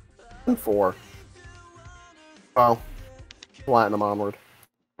 And 4. Well, Platinum onward.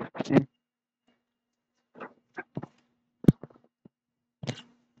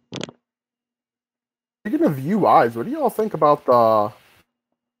 Speaking of UIs, what do y'all think about the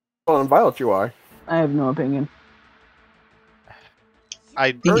Scarlet and Violet UI? I have no opinion.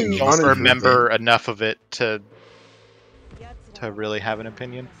 I Very don't uninteresting. remember enough of it to really have an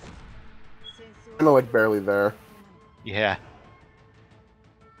opinion. Kind of like barely there. Yeah.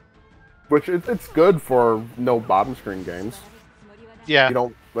 Which it's good for no bottom screen games. Yeah. You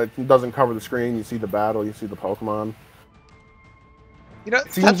don't, it doesn't cover the screen. You see the battle. You see the Pokemon. You know,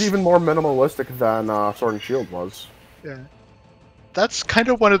 It seems even more minimalistic than Sword and Shield was. yeah. That's kind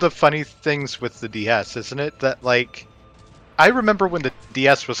of one of the funny things with the DS, isn't it? That, like, I remember when the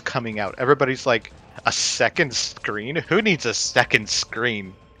DS was coming out, everybody's like, a second screen? Who needs a second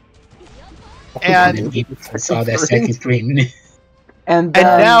screen? And I saw that second screen. And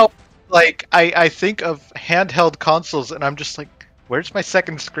now, like, I think of handheld consoles, and I'm just like, where's my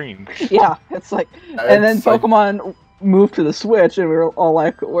second screen? yeah, it's like... And then It's like- Pokemon moved to the Switch, and we were all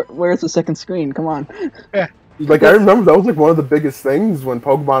like, where's the second screen? Come on. Like, I remember that was like one of the biggest things when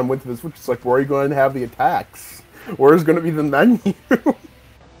Pokemon went to the Switch. It's like, where are you going to have the attacks? Where's going to be the menu?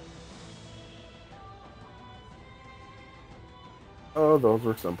 Oh, those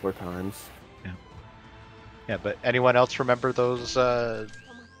were simpler times. Yeah, but anyone else remember those,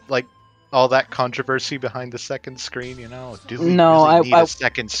 like, all that controversy behind the second screen, you know? Do we really need a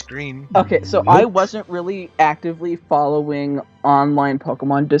second screen? Okay, so I wasn't really actively following online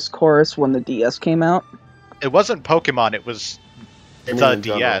Pokemon discourse when the DS came out. It wasn't Pokemon, it was the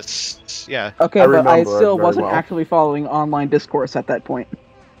DS. Yeah. Okay, but I still wasn't actively following online discourse at that point.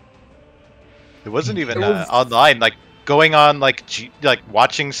 It wasn't even online, like, going on, like,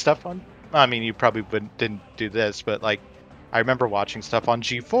 watching stuff on... I mean, you probably didn't do this, but, like, I remember watching stuff on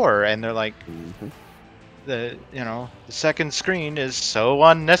G4, and they're like, the second screen is so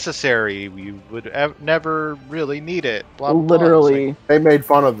unnecessary. We would never really need it. Blah, blah, literally, like, they made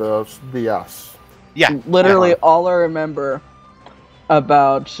fun of the DS. Yeah, literally, all I remember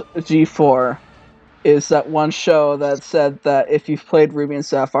about G4 is that one show that said that if you've played Ruby and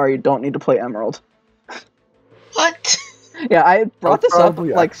Sapphire, you don't need to play Emerald. What? Yeah, I brought this up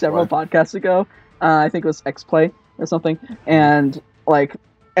like several podcasts ago. I think it was X-Play or something, and like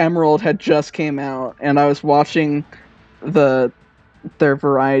Emerald had just came out, and I was watching their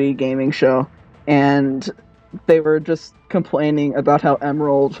variety gaming show, and they were just complaining about how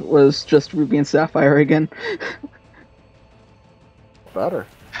Emerald was just Ruby and Sapphire again. Better.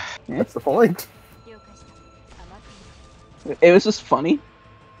 Yeah. That's the point. It was just funny,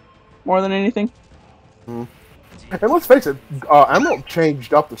 more than anything. And let's face it, Emerald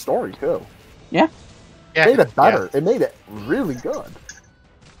changed up the story too. Yeah. It made it better. Yeah. It made it really good.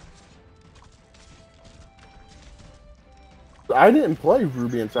 I didn't play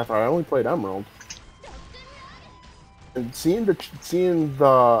Ruby and Sapphire. I only played Emerald. And seeing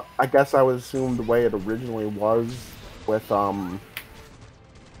the I guess I would assume the way it originally was with Omega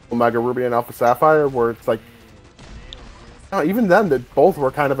Ruby and Alpha Sapphire, where it's like, even then, that both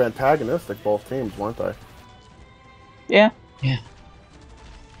were kind of antagonistic. Both teams, weren't they? Yeah. Yeah.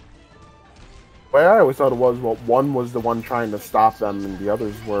 The way I always thought it was, well, one was the one trying to stop them, and the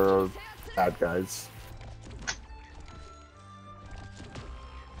others were bad guys.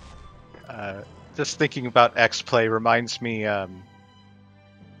 Just thinking about X-Play reminds me,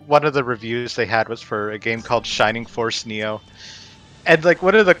 one of the reviews they had was for a game called Shining Force Neo. And, like,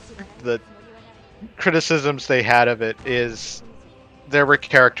 one of the criticisms they had of it is there were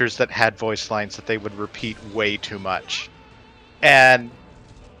characters that had voice lines that they would repeat way too much. And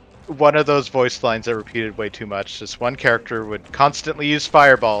one of those voice lines that repeated way too much, this one character would constantly use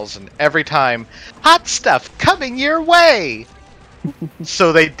fireballs, and every time, hot stuff coming your way!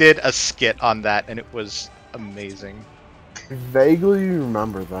 So they did a skit on that, and it was amazing. I vaguely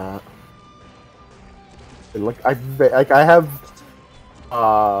remember that. I have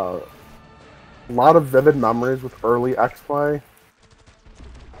a lot of vivid memories with early X-Play.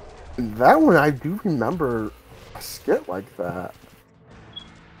 And that one, I do remember a skit like that.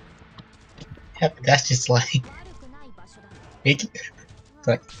 Yeah, but that's just like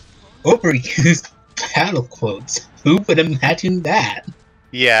overused battle quotes. Who would imagine that?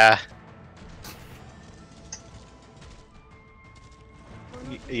 Yeah.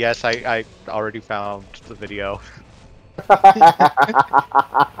 Yes, I already found the video.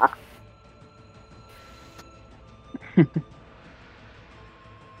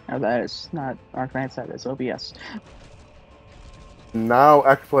 No, that is not Arcknights, that is OBS. Now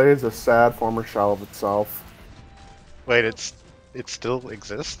X-Play is a sad former shell of itself. Wait, it still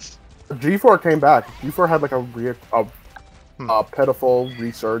exists? G4 came back. G4 had like a pitiful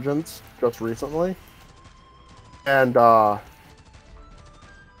resurgence just recently, and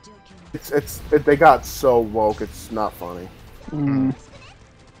they got so woke it's not funny.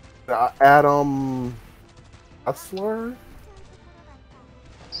 Adam Hessler?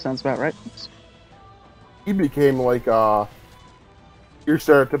 Sounds about right. He became like your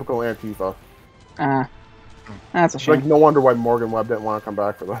stereotypical Antifa. That's a shame. Like, no wonder why Morgan Webb didn't want to come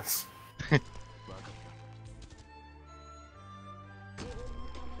back for this.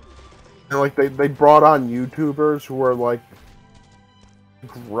 And like they brought on YouTubers who were like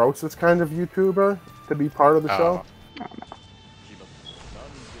grossest kind of YouTuber to be part of the show.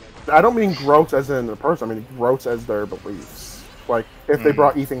 I don't mean gross as in a person, I mean gross as their beliefs. Like, if they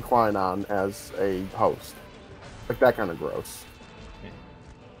brought Ethan Klein on as a host. Like, that kind of gross.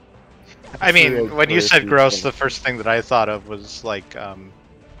 I mean, when you said gross, the first thing that I thought of was like,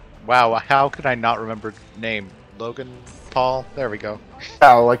 wow, how could I not remember the name? Logan Paul? There we go.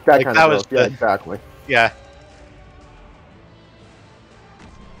 Yeah, like that kind of gross. Yeah, exactly. Yeah.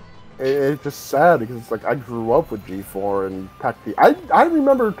 it's just sad because it's like I grew up with G4 and Tech TV. I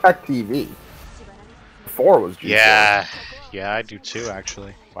remember Tech TV. 4 was G4. Yeah, I do too,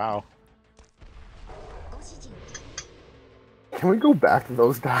 actually. Wow. Can we go back to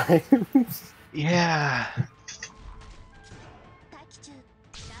those times? Yeah.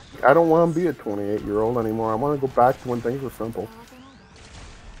 I don't want to be a 28-year-old anymore. I want to go back to when things were simple.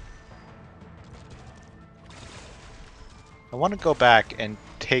 I want to go back and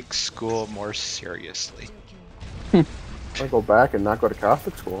take school more seriously. I want to go back and not go to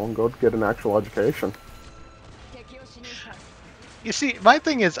Catholic school and go get an actual education. You see, my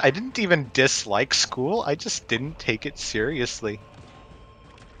thing is, I didn't even dislike school, I just didn't take it seriously.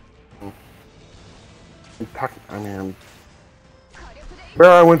 I mean,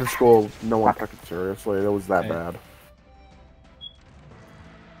 where I went to school, no one took it seriously. It was that bad.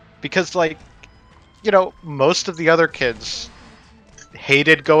 Because, like, you know, most of the other kids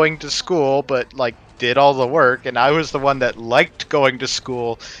hated going to school, but, like, did all the work, and I was the one that liked going to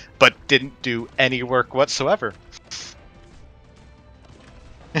school, but didn't do any work whatsoever.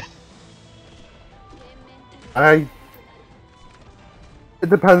 It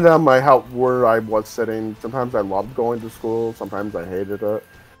depends on where I was sitting. Sometimes I loved going to school. Sometimes I hated it.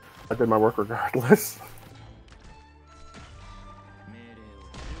 I did my work regardless.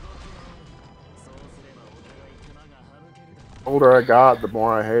 The older I got, the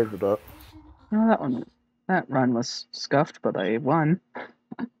more I hated it. Well, that run was scuffed, but I won.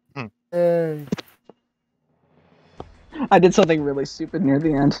 Yay. I did something really stupid near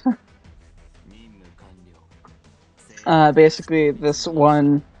the end. Basically, this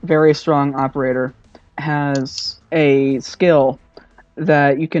one very strong operator has a skill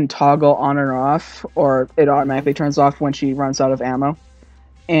that you can toggle on or off, or it automatically turns off when she runs out of ammo.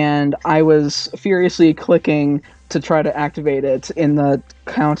 And I was furiously clicking to try to activate it in the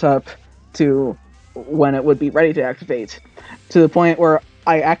count up to when it would be ready to activate, to the point where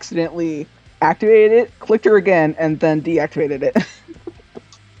I accidentally activated it, clicked her again, and then deactivated it.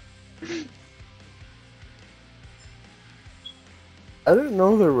 I didn't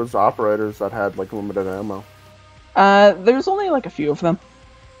know there was operators that had like limited ammo. There's only like a few of them.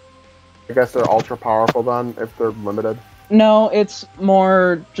 I guess they're ultra powerful then, if they're limited. No, it's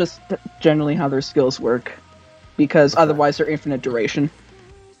more just generally how their skills work, because otherwise they're infinite duration.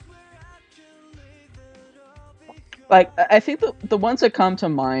 Like, I think the ones that come to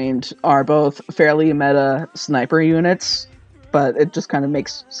mind are both fairly meta sniper units, but it just kind of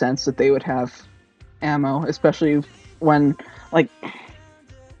makes sense that they would have ammo, especially when, like...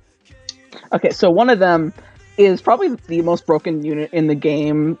 Okay, so one of them is probably the most broken unit in the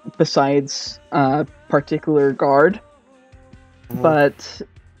game besides particular guard, but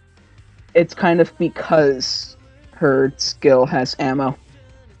it's kind of because her skill has ammo.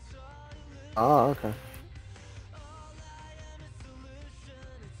 Oh, okay.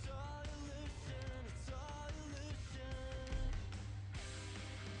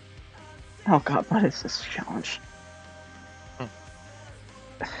 Oh god, what is this challenge?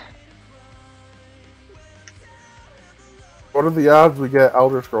 What are the odds we get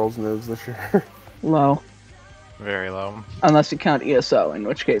Elder Scrolls news this year? Low. Very low. Unless you count ESO, in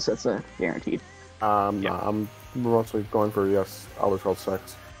which case that's a guaranteed. No, I'm mostly going for Elder Scrolls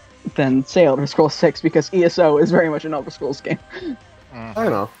 6. Then say Elder Scrolls 6, because ESO is very much an Elder Scrolls game. I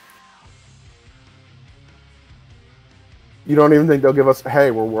know. You don't even think they'll give us,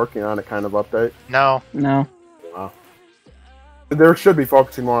 hey, we're working on it kind of update? No. No. Wow. There should be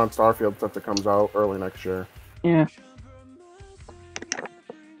focusing more on Starfield since it comes out early next year. Yeah.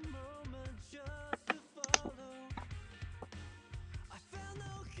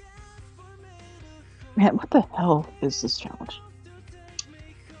 Man, what the hell is this challenge?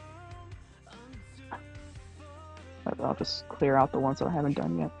 I'll just clear out the ones that I haven't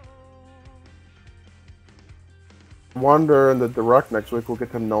done yet. I wonder in the Direct next week we'll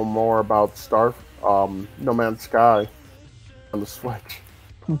get to know more about No Man's Sky on the Switch.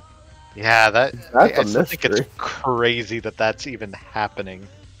 Yeah, That's I a still think mystery. it's crazy that that's even happening.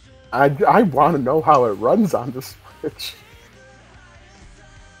 I want to know how it runs on the Switch.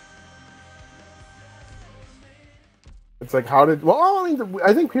 It's like, how did... Well, I mean,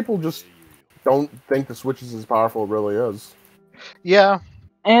 I think people just don't think the Switch is as powerful as it really is. Yeah.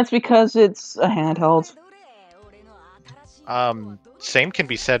 And it's because it's a handheld. Same can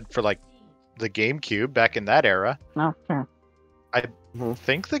be said for, like, the GameCube back in that era. No, fair. I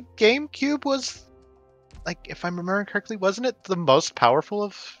think the GameCube was, like, if I'm remembering correctly, wasn't it the most powerful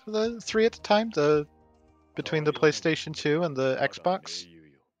of the three at the time? Between the PlayStation 2 and the Xbox?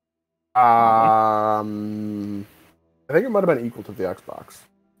 I think it might have been equal to the Xbox.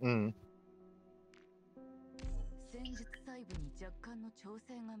 Mm.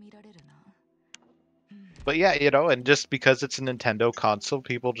 But yeah, and just because it's a Nintendo console,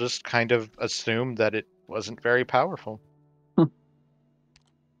 people just kind of assume that it wasn't very powerful. The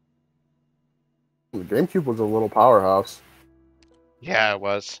GameCube was a little powerhouse. Yeah, it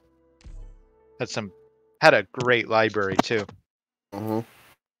was. Had a great library too. Mm-hmm.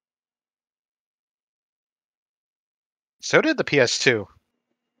 So did the PS2.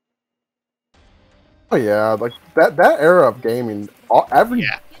 Oh yeah, like that era of gaming, every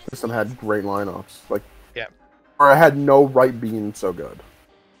system had great lineups. Like, or it had no right being so good.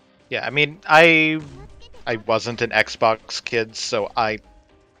 Yeah, I mean, I wasn't an Xbox kid, so I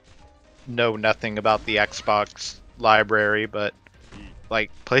know nothing about the Xbox library, but like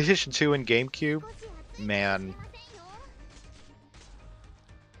PlayStation 2 and GameCube, man.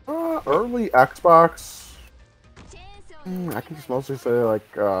 Early Xbox, I can just mostly say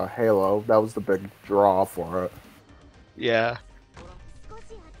like Halo. That was the big draw for it. Yeah.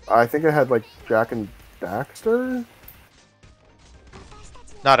 I think it had like Jak and Daxter.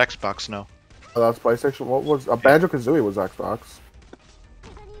 Not Xbox, no. Oh, that's PlayStation. What was Banjo-Kazooie was Xbox.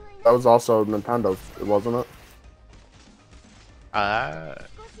 That was also Nintendo, wasn't it? I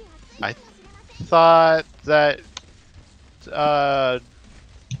thought that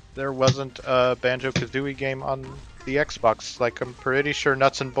there wasn't a Banjo-Kazooie game on the Xbox. Like, I'm pretty sure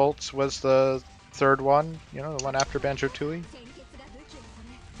Nuts and Bolts was the third one. The one after Banjo-Tooie.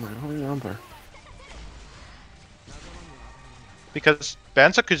 I don't remember. Because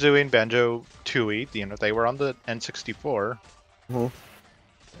Banjo-Kazooie and Banjo-Tooie, they were on the N64. Mm-hmm.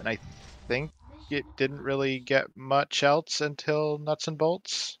 And I think it didn't really get much else until Nuts and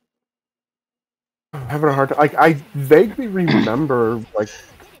Bolts. I'm having a hard time. Like, I vaguely remember like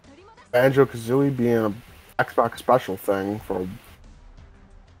Banjo-Kazooie being an Xbox special thing for.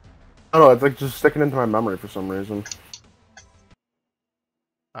 I don't know. It's like just sticking into my memory for some reason.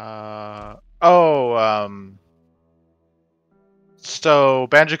 So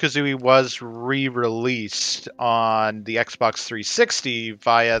Banjo-Kazooie was re-released on the Xbox 360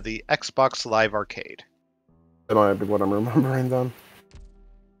 via the Xbox Live Arcade. That might be what I'm remembering then.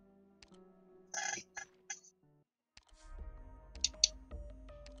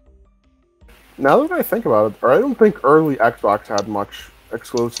 Now that I think about it, I don't think early Xbox had much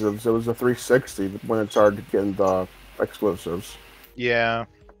exclusives. It was the 360 when it started getting the exclusives. Yeah.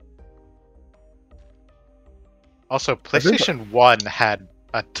 Also, PlayStation 1 had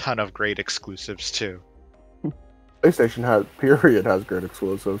a ton of great exclusives, too. PlayStation has great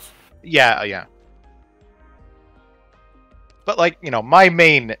exclusives. Yeah. But, like, my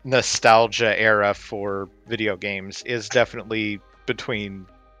main nostalgia era for video games is definitely between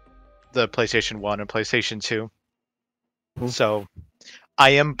the PlayStation 1 and PlayStation 2. Mm-hmm. So, I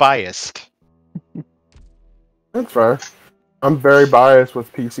am biased. That's fair. I'm very biased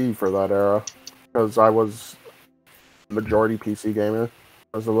with PC for that era, because I was majority PC gamer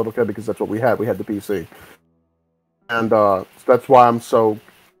as a little kid, because that's what we had. We had the PC. And that's why I'm so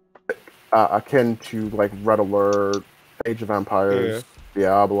akin to, like, Red Alert, Age of Empires,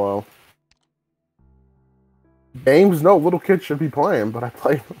 Diablo. Games no little kids should be playing, but I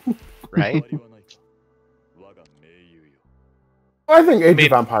play them. Right? I think Age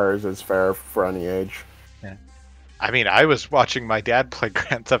of Empires is fair for any age. Yeah. I mean, I was watching my dad play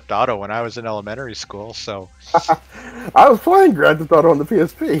Grand Theft Auto when I was in elementary school, so... I was playing Grand Theft Auto on the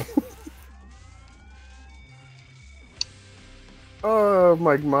PSP. Oh,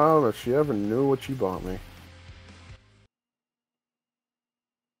 my mom, if she ever knew what she bought me.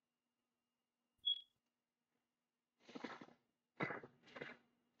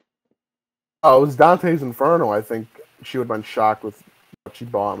 Oh, it was Dante's Inferno. I think she would have been shocked with what she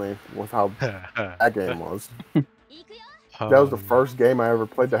bought me, with how that game was. That was the first game I ever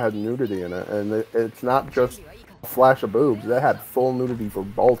played that had nudity in it, and it's not just a flash of boobs. That had full nudity for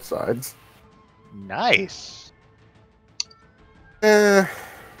both sides. Nice. Not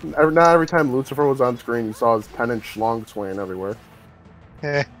every time Lucifer was on screen, you saw his 10-inch schlong swaying everywhere.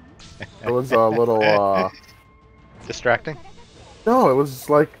 It was a little, distracting? No, it was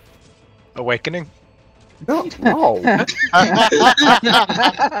like... Awakening? No.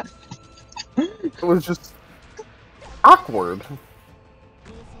 It was just... awkward.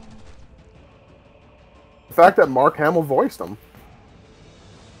 The fact that Mark Hamill voiced him.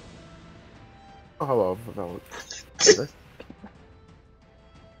 Oh, hello.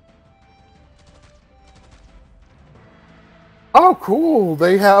 Oh, cool!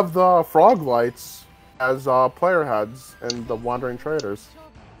 They have the frog lights as player heads in the Wandering Traders.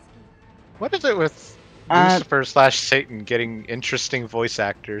 What is it with Lucifer/Satan getting interesting voice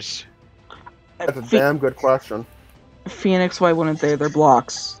actors? That's a damn good question. Phoenix, why wouldn't they? They're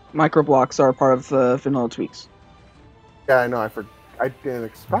blocks. Micro blocks are part of the vanilla tweaks. Yeah, I know. I didn't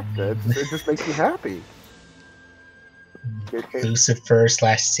expect it. It just makes me happy. Lucifer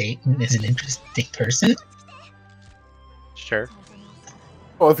 / Satan is an interesting person. Sure.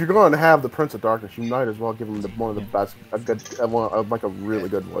 Well, if you're going to have the Prince of Darkness, you might as well give him one of the best, like a really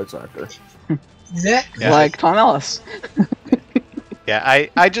good voice actor. Exactly. Yeah. Like Tom Ellis. Yeah,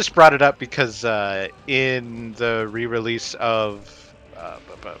 I just brought it up because in the re-release of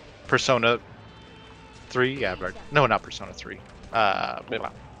Persona 3, no, not Persona 3,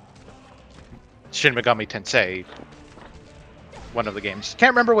 Shin Megami Tensei, one of the games.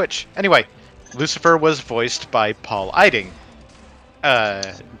 Can't remember which. Anyway, Lucifer was voiced by Paul Eiding.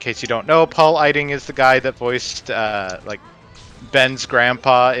 In case you don't know, Paul Eiding is the guy that voiced like Ben's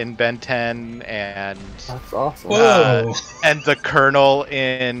grandpa in Ben 10 and That's awesome. Whoa. And the Colonel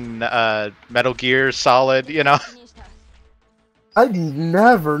in Metal Gear Solid, you know. I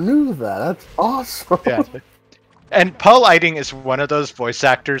never knew that. That's awesome. Yeah. And Paul Eiding is one of those voice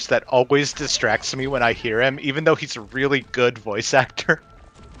actors that always distracts me when I hear him, even though he's a really good voice actor.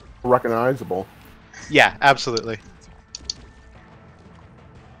 Recognizable. Yeah, absolutely.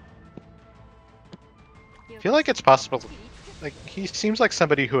 I feel like it's possible. Like, he seems like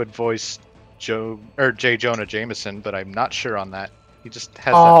somebody who would voice J. Jonah Jameson, but I'm not sure on that. He just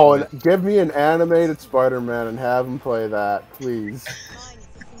has that voice. Give me an animated Spider-Man and have him play that, please.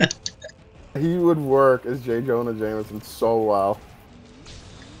 He would work as J. Jonah Jameson so well.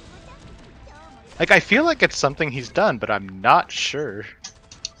 Like, I feel like it's something he's done, but I'm not sure.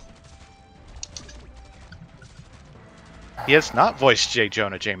 He has not voiced J.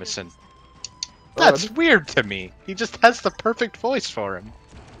 Jonah Jameson. That's weird to me. He just has the perfect voice for him.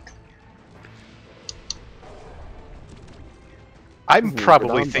 I'm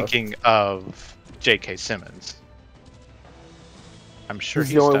probably thinking of J.K. Simmons. I'm sure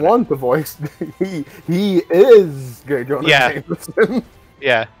he's the only one to voice. he is J. Jonah Jameson.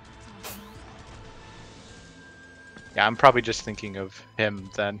 Yeah. Yeah, I'm probably just thinking of him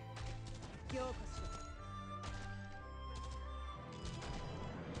then.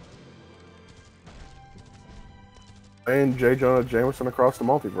 And J. Jonah Jameson across the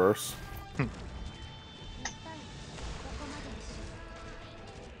multiverse.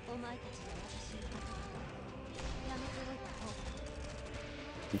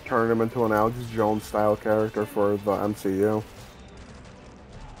 He turned him into an Alex Jones style character for the MCU.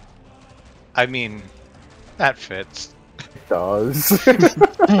 I mean, that fits. It does.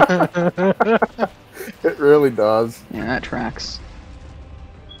 It really does. Yeah, that tracks.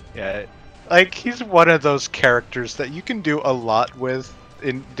 Yeah, like, he's one of those characters that you can do a lot with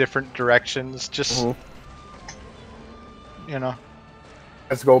in different directions, just, you know.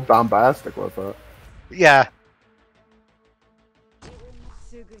 Let's go bombastic with it. Yeah.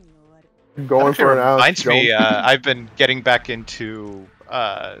 Going for an Alex reminds Jones. me, I've been getting back into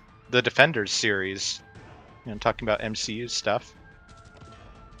the Defenders series, you know, talking about MCU stuff.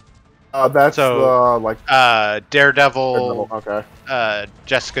 That's like Daredevil, okay.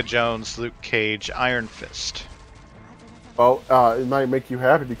 Jessica Jones, Luke Cage, Iron Fist. Well, it might make you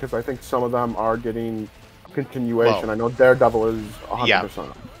happy because I think some of them are getting continuation. Well, I know Daredevil is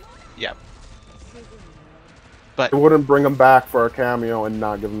 100%. Yeah. But It wouldn't bring him back for a cameo and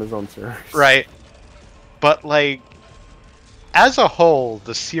not give him his own series. Right. But, like, as a whole,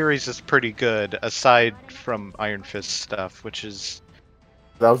 the series is pretty good, aside from Iron Fist stuff, which is...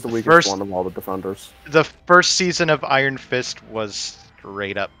 That was the weakest one of all the Defenders. The first season of Iron Fist was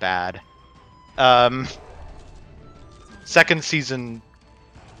straight up bad. Second season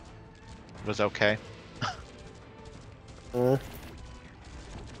was okay.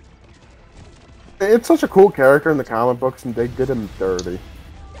 It's such a cool character in the comic books, and they did him dirty.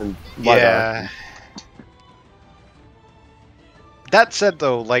 And yeah. That said,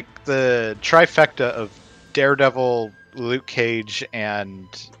 though, like, the trifecta of Daredevil, Luke Cage, and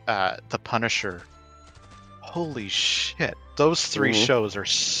the Punisher. Holy shit. Those three shows are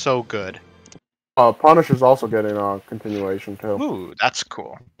so good. Punisher's also getting a continuation, too. Ooh, that's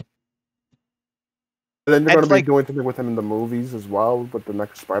cool. And then they're going to be doing something with him in the movies as well, with the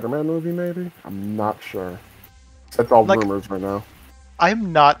next Spider-Man movie, maybe? I'm not sure. That's all rumors right now.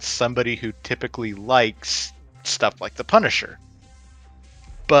 I'm not somebody who typically likes stuff like the Punisher.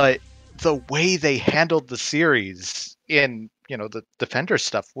 But the way they handled the series in, you know, the Defender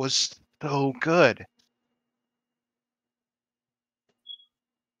stuff was so good.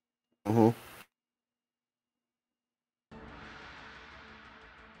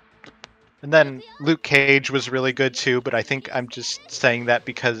 And then Luke Cage was really good too, but I think I'm just saying that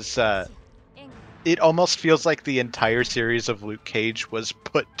because it almost feels like the entire series of Luke Cage was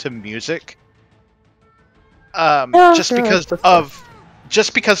put to music. Just because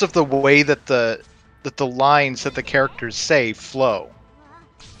of the way that the lines that the characters say flow.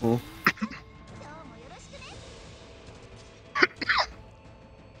 Mm.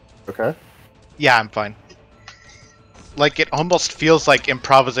 Okay. Yeah, I'm fine. Like, it almost feels like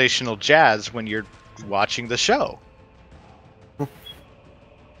improvisational jazz when you're watching the show.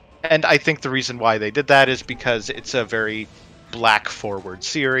 And I think the reason why they did that is because it's a very black forward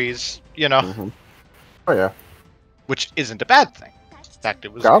series, you know? Mm-hmm. Oh, yeah. Which isn't a bad thing. In fact,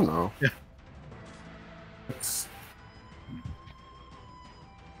 it was... God, no. Yeah. It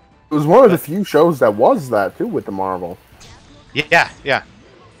was one of the few shows that was that, too, with the Marvel. Yeah, yeah.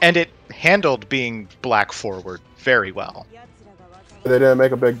 And it handled being black forward very well. They didn't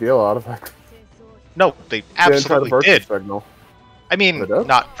make a big deal out of it. No, they absolutely did. Signal. I mean,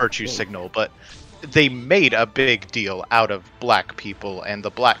 not virtue signal, but they made a big deal out of black people and the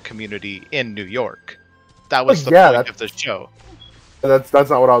black community in New York. That was the point of the show. That's not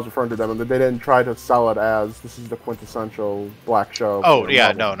what I was referring to them. They didn't try to sell it as this is the quintessential black show. Oh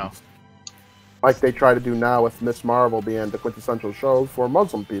yeah, no. Like they try to do now with Miss Marvel being the quintessential show for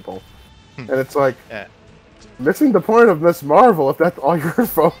Muslim people. And it's like missing the point of Miss Marvel if that's all you're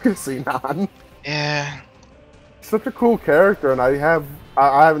focusing on. Yeah. Such a cool character, and I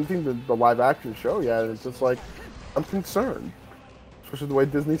haven't seen the live action show yet, and it's just like I'm concerned. Especially the way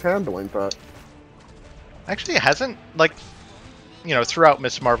Disney's handling that. Actually, it hasn't, like, you know, throughout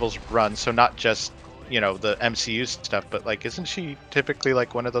Miss Marvel's run, so not just, you know, the MCU stuff, but, like, isn't she typically,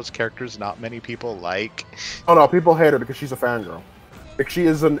 like, one of those characters not many people like? Oh, no, people hate her because she's a fangirl. Like, she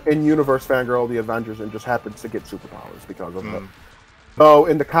is an in-universe fangirl of the Avengers and just happens to get superpowers because of it. So,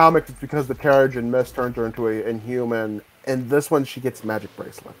 in the comics, it's because the Terrigen Mist turns her into an Inhuman, and this one, she gets magic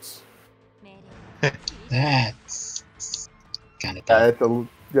bracelets. That's kind of dumb.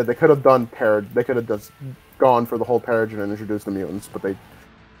 Yeah, they could have done They could have just gone for the whole Terrigen and introduced the mutants, but they're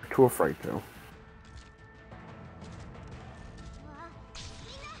too afraid to.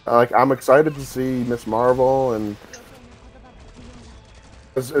 Like, I'm excited to see Miss Marvel, and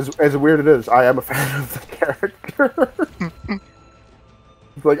as weird it is, I am a fan of the character.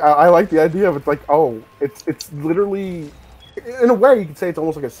 It's like I like the idea of it's like, oh, it's literally, in a way, you could say it's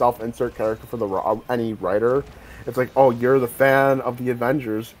almost like a self-insert character for any writer. It's like, oh, you're the fan of the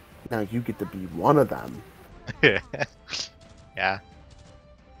Avengers, now you get to be one of them. Yeah.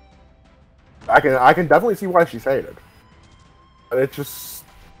 I can definitely see why she's hated. But it's just,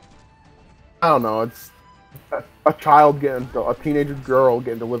 I don't know, it's a teenager girl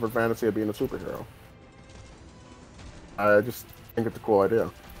getting delivered fantasy of being a superhero. I just think it's a cool idea.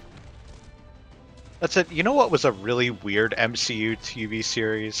 That's it. You know what was a really weird MCU TV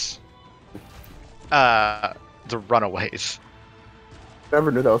series? The Runaways.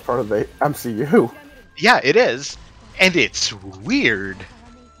 Never knew that was part of the MCU. Yeah, it is. And it's weird.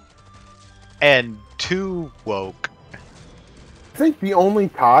 And too woke. I think the only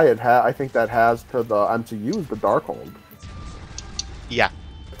tie I think that has to the MCU is the Darkhold. Yeah.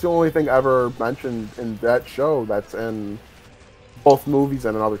 It's the only thing ever mentioned in that show that's in both movies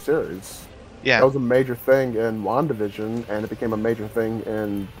and another series. Yeah. That was a major thing in WandaVision, and it became a major thing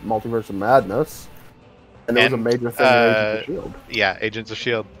in Multiverse of Madness. And it was a major thing in Agents of S.H.I.E.L.D. Yeah, Agents of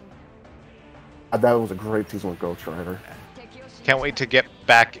S.H.I.E.L.D. That was a great season with Ghost Rider. Can't wait to get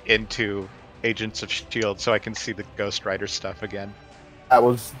back into Agents of S.H.I.E.L.D. so I can see the Ghost Rider stuff again. That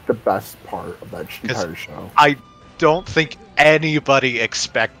was the best part of that entire show. I don't think anybody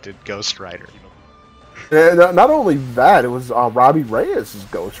expected Ghost Rider. And not only that, it was Robbie Reyes'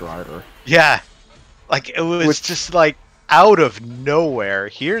 Ghost Rider. Yeah. Like, it was just, like, out of nowhere.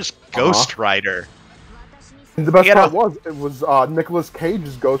 Here's Ghost Rider. And the best part was, it was Nicolas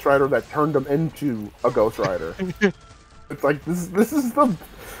Cage's Ghost Rider that turned him into a Ghost Rider. It's like, this is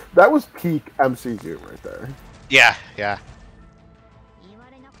that was peak MCU right there. Yeah, yeah.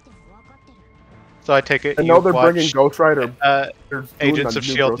 So I take it I know they're bringing Ghost Rider. Agents of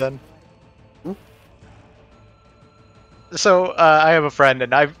S.H.I.E.L.D. then. So I have a friend,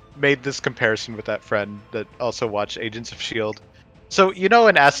 and I've made this comparison with that friend that also watched Agents of S.H.I.E.L.D. So, you know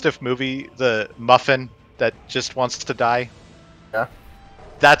in Astif movie, the Muffin that just wants to die? Yeah.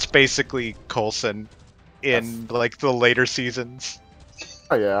 That's basically Coulson in, like, the later seasons.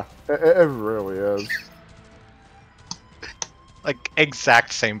 Oh, yeah. It really is. Like,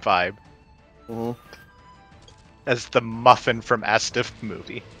 exact same vibe. Mm-hmm. As the Muffin from Astif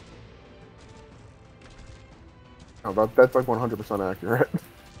movie. Oh, that's like 100% accurate.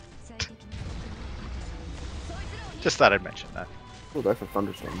 Just thought I'd mention that. Oh, that's a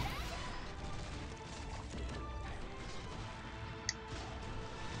thunderstorm.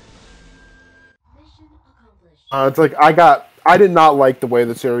 It's like I did not like the way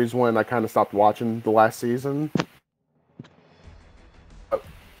the series went. I kind of stopped watching the last season.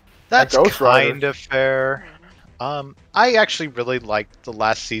 That's kind of fair. I actually really liked the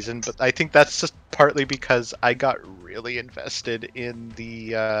last season, but I think that's just partly because I got really invested in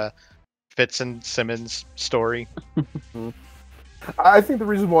the Fitz and Simmons story. I think the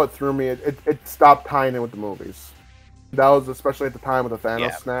reason why it threw me, it stopped tying in with the movies. That was especially at the time with the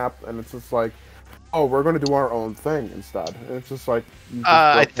Thanos snap, and it's just like, oh, we're going to do our own thing instead. And it's just like...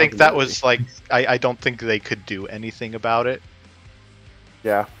 I think that was like... I don't think they could do anything about it.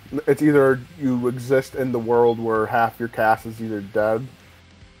 Yeah. It's either you exist in the world where half your cast is either dead,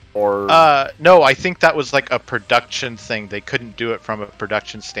 or... No, I think that was like a production thing. They couldn't do it from a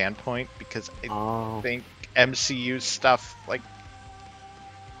production standpoint, because I think MCU stuff, like...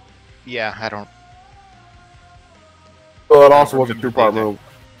 Yeah, I don't... Well, it also was a two-part movie.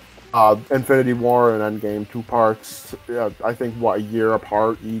 Infinity War and Endgame, 2 parts. I think a year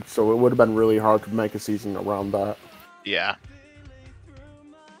apart each, so it would have been really hard to make a season around that. Yeah.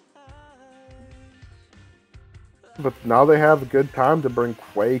 But now they have a good time to bring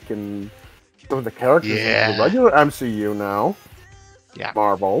Quake and some of the characters into the regular MCU now. Yeah.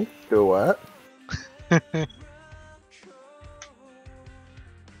 Marvel, do it.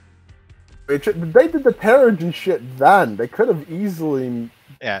 They did the Terrigen shit then. They could have easily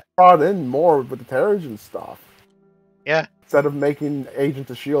brought in more with the Terrigen stuff. Yeah. Instead of making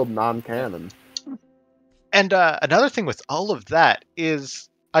Agents of S.H.I.E.L.D. non-canon. And another thing with all of that is,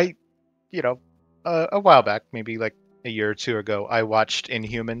 a while back, maybe like a year or two ago, I watched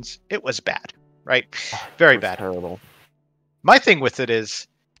Inhumans. It was bad, right? Very bad. Terrible. My thing with it is,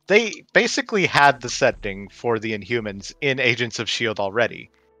 they basically had the setting for the Inhumans in Agents of S.H.I.E.L.D. already.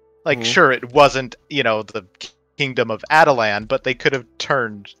 Like, sure, it wasn't, the Kingdom of Adelan, but they could have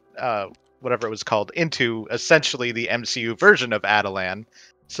turned whatever it was called into essentially the MCU version of Adelan.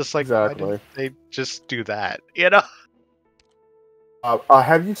 It's just like, why didn't they just do that,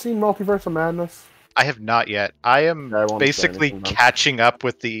 Have you seen Multiverse of Madness? I have not yet. I am basically catching up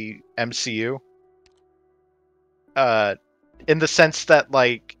with the MCU. In the sense that,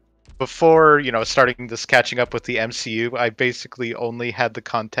 like, before, starting this catching up with the MCU, I basically only had the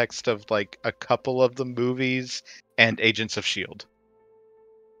context of, like, a couple of the movies and Agents of S.H.I.E.L.D.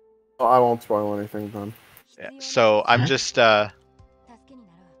 Well, I won't spoil anything then. Yeah, so I'm just, going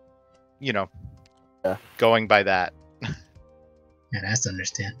by that. Yeah, that's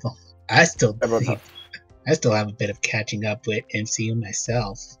understandable. I still have a bit of catching up with MCU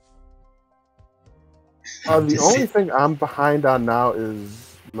myself. The only thing I'm behind on now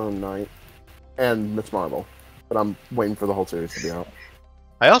is Moon Knight and Ms. Marvel, but I'm waiting for the whole series to be out.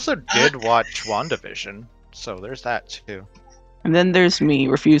 I also did watch WandaVision, so there's that too. And then there's me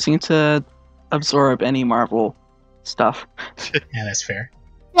refusing to absorb any Marvel stuff. Yeah, that's fair.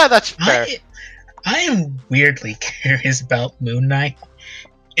 Yeah, that's fair. I am weirdly curious about Moon Knight.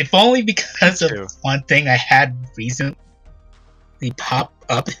 If only because of one thing I had recently pop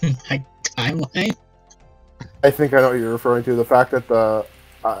up in my timeline. I think I know what you're referring to. The fact that the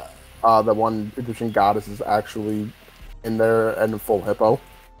one Egyptian goddess is actually in there and full hippo.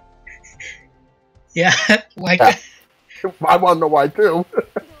 Yeah, like... Yeah. I want to know why, too.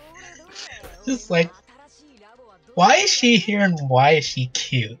 Just like, why is she here and why is she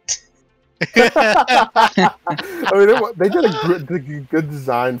cute? I mean, they did a good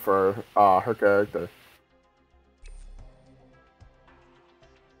design for her character.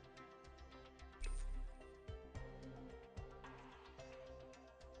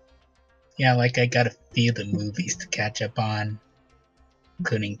 Yeah, like I got a few of the movies to catch up on,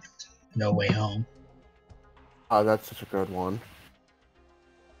 including No Way Home. Oh, that's such a good one.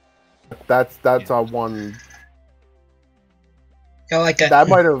 That's one. Yeah, like that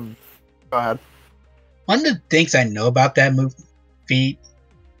might have. Go ahead. One of the things I know about that movie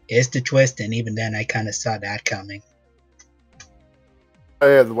is the twist, and even then, I kind of saw that coming. Oh,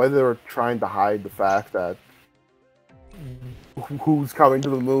 yeah, the way they were trying to hide the fact that who's coming to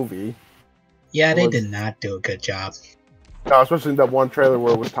the movie. Yeah, they did not do a good job. No, especially in that one trailer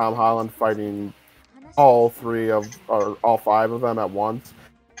where it was Tom Holland fighting all 5 of them at once,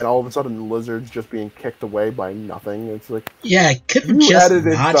 and all of a sudden Lizard's just being kicked away by nothing. It's like, yeah, I could have just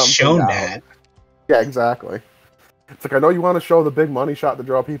not shown that. Yeah, exactly. It's like, I know you want to show the big money shot to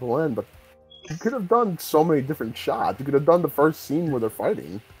draw people in, but you could have done so many different shots. You could have done the first scene where they're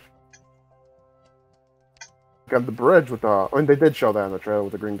fighting. Got the bridge with I mean, they did show that in the trailer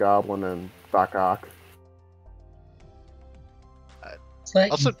with the Green Goblin and Doc Ock. It's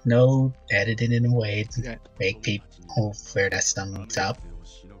like also, edited in a way to make people wear that stomachs up.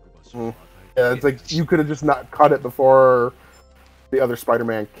 Yeah, it's like you could have just not cut it before the other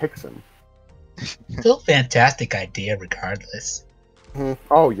Spider-Man kicks him. Still fantastic idea, regardless.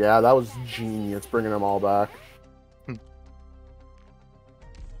 Oh yeah, that was genius, bringing them all back.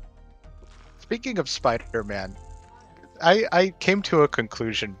 Speaking of Spider-Man, I came to a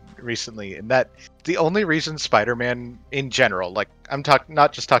conclusion recently in that the only reason Spider-Man in general, like I'm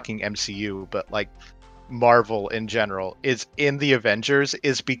not just talking MCU, but like Marvel in general, is in the Avengers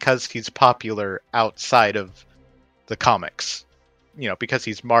is because he's popular outside of the comics. You know, because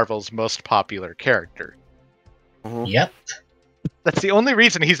he's Marvel's most popular character. Yep. That's the only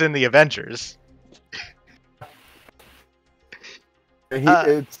reason he's in the Avengers.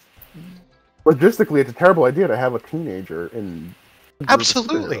 It's logistically, it's a terrible idea to have a teenager in.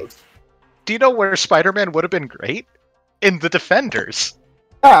 Absolutely. Do you know where Spider-Man would have been great? In the Defenders.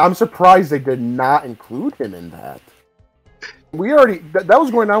 Yeah, I'm surprised they did not include him in that. We already that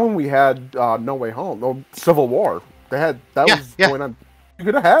was going on when we had No Way Home, no Civil War. They had was going on. You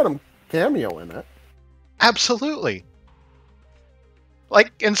could have had him cameo in it. Absolutely.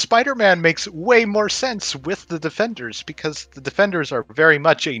 Like, and Spider-Man makes way more sense with the Defenders because the Defenders are very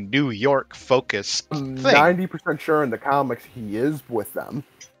much a New York focused thing. 90% sure in the comics he is with them.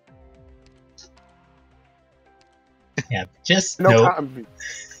 Yeah, just yeah,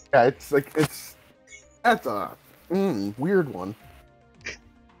 it's like that's a weird one.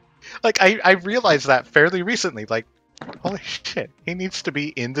 Like I realized that fairly recently. Like, holy shit, he needs to be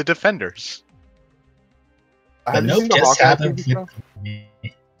in the Defenders. Have you seen the Hawkeye TV show?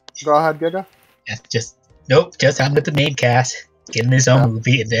 Go ahead, Giga. Yeah, just have him with the main cast, give him his own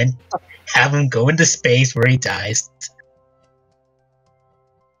movie, and then have him go into space where he dies.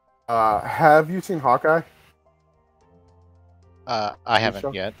 Have you seen Hawkeye? I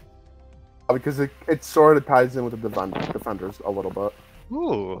haven't yet. Because it sort of ties in with the Defenders a little bit.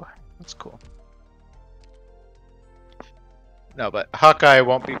 Ooh, that's cool. No, but Hawkeye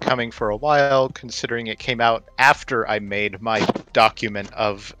won't be coming for a while, considering it came out after I made my document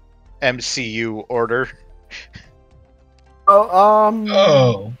of MCU order. My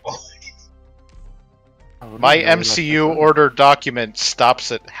MCU order document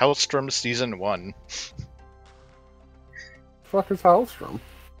stops at Hellstrom Season 1. Fuck is Hellstrom?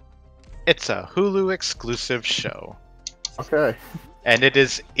 It's a Hulu exclusive show. Okay. And it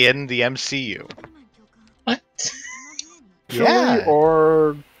is in the MCU. What? Yeah.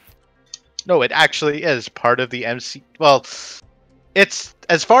 Or no, it actually is part of the MCU. Well, it's,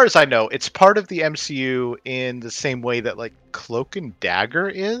 as far as I know, it's part of the MCU in the same way that like Cloak and Dagger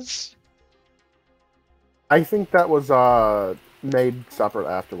is. I think that was made separate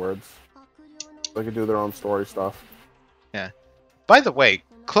afterwards. They could do their own story stuff. Yeah. By the way,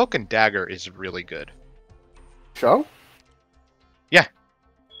 Cloak and Dagger is really good. Show? Yeah.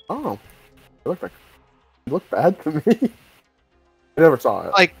 Oh. It looked bad to me. I never saw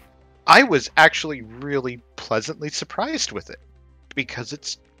it. Like, I was actually really pleasantly surprised with it. Because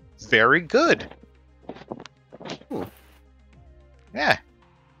it's very good. Yeah.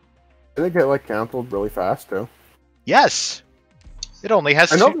 Did it get like canceled really fast too? Yes. It only has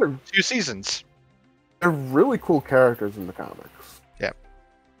two seasons. They're really cool characters in the comics. Yeah.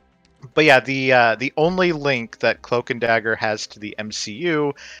 But yeah, the only link that Cloak and Dagger has to the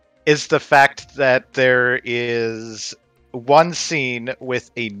MCU is the fact that there is one scene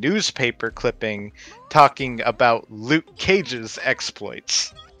with a newspaper clipping talking about Luke Cage's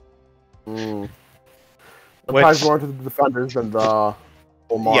exploits. It ties more to the Defenders than the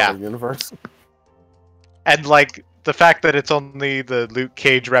whole Marvel universe. And like the fact that it's only the Luke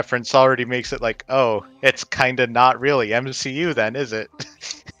Cage reference already makes it like, oh, it's kind of not really MCU then, is it?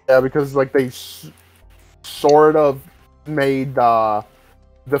 Yeah, because like they sort of made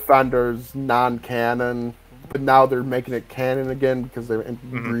Defenders non-canon, but now they're making it canon again because they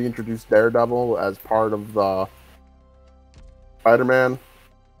reintroduced Daredevil as part of the Spider-Man.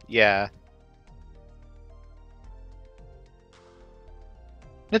 Yeah.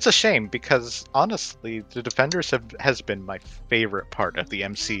 It's a shame because honestly, the Defenders has been my favorite part of the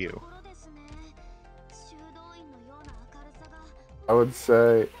MCU. I would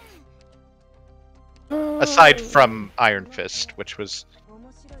say, aside from Iron Fist, which was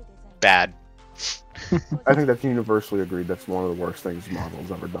bad. I think that's universally agreed. That's one of the worst things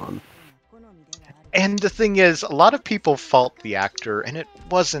Marvel's ever done. And the thing is, a lot of people fault the actor, and it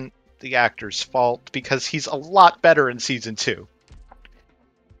wasn't the actor's fault because he's a lot better in season 2.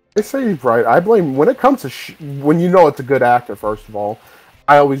 They say he's right. I blame when it comes to when you know it's a good actor. First of all,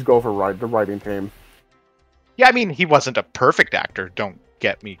 I always go for the writing team. Yeah, I mean he wasn't a perfect actor. Don't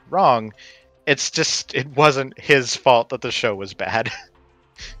get me wrong. It's just it wasn't his fault that the show was bad.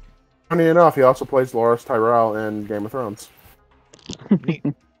 Funny enough, he also plays Loras Tyrell in Game of Thrones. Neat.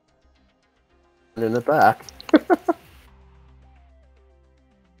 And in it back. I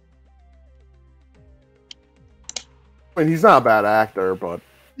mean, he's not a bad actor, but...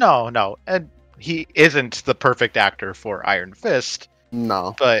 No. And he isn't the perfect actor for Iron Fist.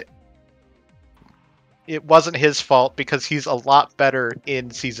 No. But it wasn't his fault because he's a lot better in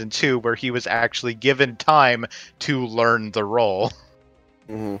Season 2, where he was actually given time to learn the role.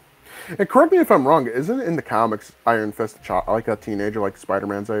 Mm-hmm. And correct me if I'm wrong, isn't it in the comics Iron Fist like a teenager, like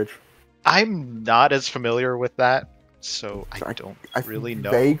Spider-Man's age? I'm not as familiar with that, so I don't really know.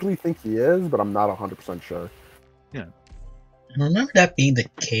 I vaguely think he is, but I'm not 100% sure. Yeah. I remember that being the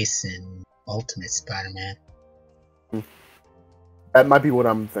case in Ultimate Spider-Man. That might be what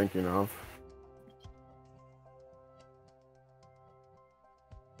I'm thinking of.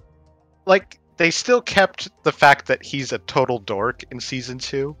 Like, they still kept the fact that he's a total dork in Season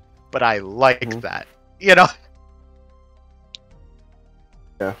 2, but I like that. You know?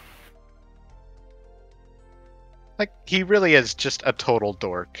 Yeah. Like, he really is just a total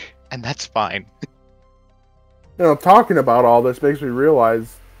dork, and that's fine. You know, talking about all this makes me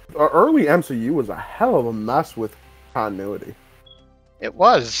realize our early MCU was a hell of a mess with continuity. It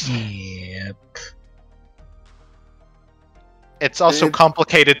was. Yep. It's also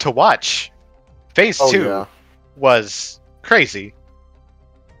complicated to watch. Phase 2 was crazy.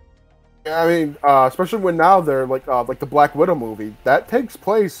 Yeah, I mean, especially when now they're like the Black Widow movie that takes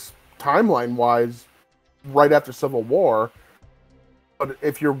place timeline-wise right after Civil War. But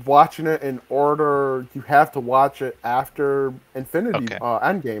if you're watching it in order, you have to watch it after Infinity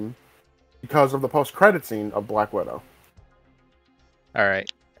Endgame because of the post-credit scene of Black Widow. All right.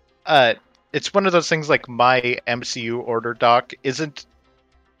 It's one of those things like my MCU order doc isn't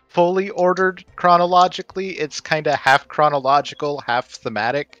fully ordered chronologically. It's kind of half chronological, half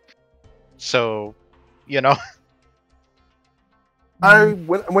thematic. So, you know.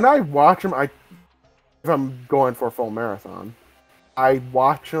 When I watch them, if I'm going for a full marathon, I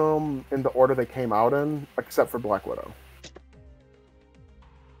watch them in the order they came out in, except for Black Widow.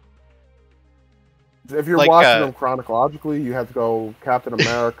 If you're watching them chronologically, you have to go Captain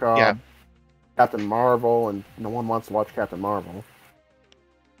America, Captain Marvel, and no one wants to watch Captain Marvel.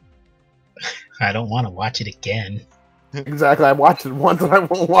 I don't want to watch it again. Exactly, I watched it once and I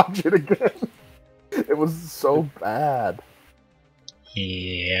won't watch it again. It was so bad.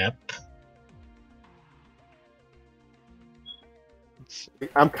 Yep.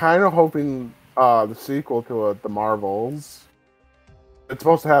 I'm kind of hoping the sequel to the Marvels. It's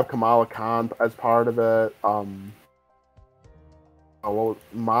supposed to have Kamala Khan as part of it.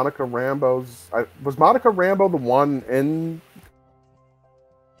 Monica Rambeau's... was Monica Rambeau the one in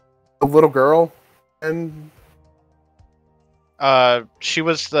the little girl? And she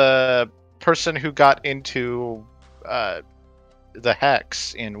was the person who got into the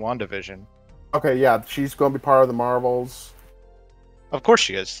Hex in WandaVision. Okay, yeah, she's going to be part of the Marvels. Of course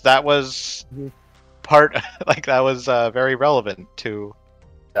she is. That was part... like, that was very relevant to...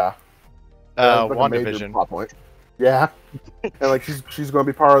 Yeah. Like WandaVision. Plot point. Yeah. And like she's going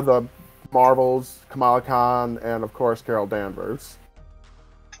to be part of the Marvels, Kamala Khan, and of course Carol Danvers.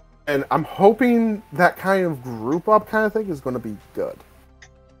 And I'm hoping that kind of group up kind of thing is going to be good.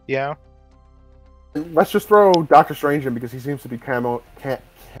 Yeah. And let's just throw Doctor Strange in because he seems to be cameoing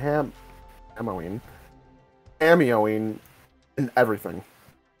in everything.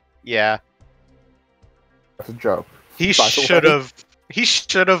 Yeah. That's a joke. He should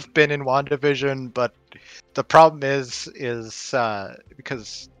have been in WandaVision, but the problem is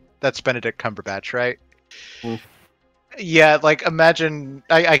because that's Benedict Cumberbatch, right? Yeah, like imagine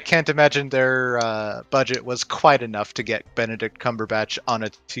I can't imagine their budget was quite enough to get Benedict Cumberbatch on a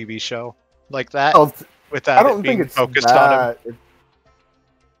TV show like that without it being focused on him.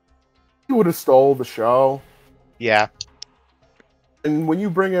 He would have stole the show. Yeah. And when you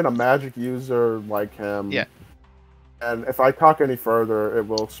bring in a magic user like him, yeah. And if I talk any further, it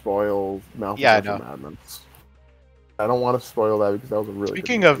will spoil Malcolm Madness. I don't want to spoil that because that was a really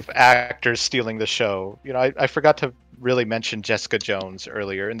Speaking of actors stealing the show, you know, I forgot to really mention Jessica Jones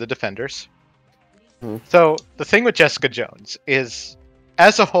earlier in The Defenders. So the thing with Jessica Jones is,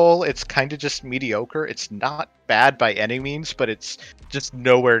 as a whole, it's kind of just mediocre. It's not bad by any means, but it's just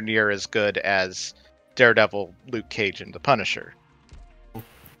nowhere near as good as Daredevil, Luke Cage, and The Punisher.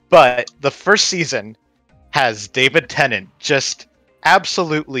 But the first season has David Tennant just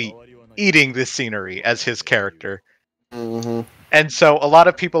absolutely eating the scenery as his character. And so a lot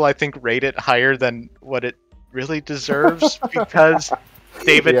of people, I think, rate it higher than what it really deserves because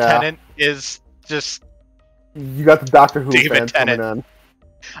David Tennant is just... You got the Doctor Who David fans Tennant. coming in.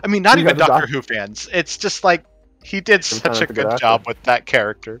 I mean, not You even got the Doctor Who fans. It's just like he did such a good job with that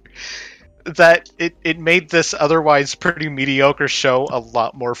character that it made this otherwise pretty mediocre show a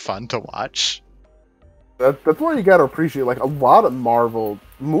lot more fun to watch. That's why you gotta appreciate, like, a lot of Marvel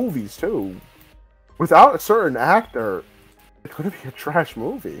movies, too. Without a certain actor, it could be a trash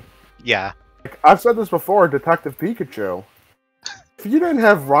movie. Yeah. Like, I've said this before, Detective Pikachu. If you didn't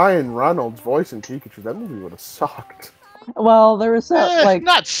have Ryan Reynolds voicing Pikachu, that movie would have sucked. Well, there was that, like...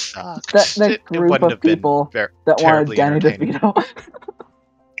 Not sucked. That group of people that wanted Danny DeVito.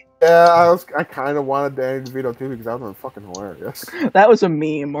 Yeah, I kind of wanted Danny DeVito, too, because that would have been fucking hilarious. That was a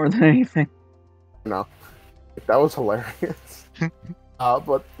meme more than anything. No. That was hilarious.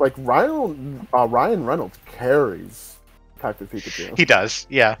 But, like, Ryan Reynolds carries Detective Pikachu. He does,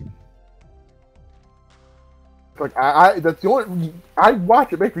 yeah. Like, that's the only... I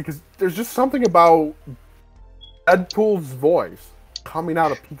watch it because there's just something about Deadpool's voice coming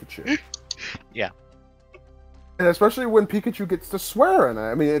out of Pikachu. Yeah. And especially when Pikachu gets to swear in it.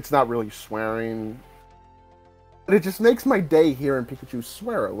 I mean, it's not really swearing. But it just makes my day hearing Pikachu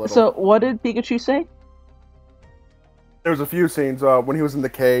swear a little. So, what did Pikachu say? There's a few scenes when he was in the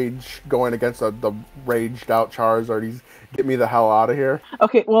cage going against the raged out Charizard. He's, "Get me the hell out of here."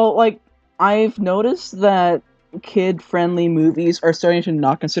 Okay, well, like, I've noticed that kid-friendly movies are starting to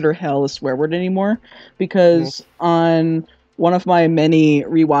not consider hell a swear word anymore, because on one of my many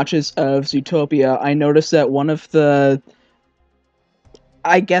rewatches of Zootopia, I noticed that one of the,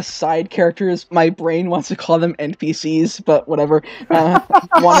 I guess, side characters, my brain wants to call them NPCs, but whatever,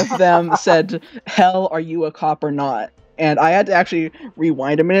 one of them said, "Hell, are you a cop or not?" And I had to actually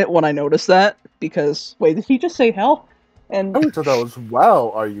rewind a minute when I noticed that, because, wait, did he just say hell? And I thought that was,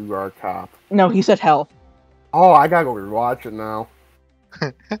 "Well, are you our cop?" No, he said hell. Oh, I gotta go rewatch it now.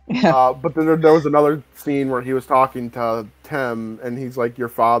 Yeah. But then there was another scene where he was talking to Tim, and he's like, "Your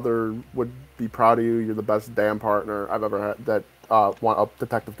father would be proud of you. You're the best damn partner I've ever had that a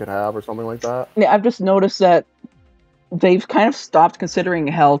detective could have," or something like that. Yeah, I've just noticed that they've kind of stopped considering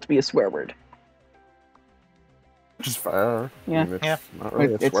hell to be a swear word. Which is fair. Yeah. I mean, it's not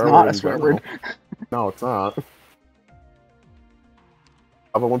really It's not a swear general. word. No, it's not.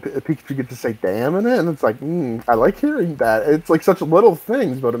 But when Pikachu gets to say "damn" in it, and it's like, I like hearing that. It's like such little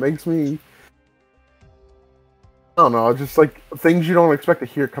things, but it makes me... I don't know, just like things you don't expect to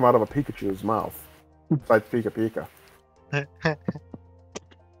hear come out of a Pikachu's mouth. Besides Pika Pika. Did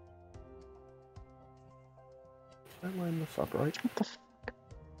I line this up right? What the fuck?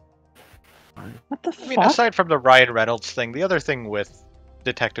 I mean, aside from the Ryan Reynolds thing, the other thing with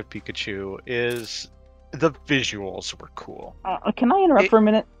Detective Pikachu is the visuals were cool. Can I interrupt for a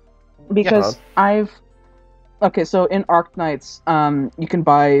minute? Because Okay, so in Arknights, you can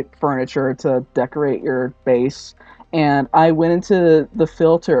buy furniture to decorate your base, and I went into the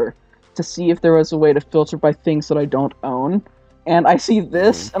filter to see if there was a way to filter by things that I don't own, and I see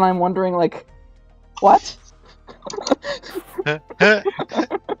this, and I'm wondering, like, what?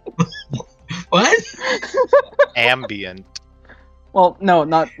 What? Ambient. Well, no,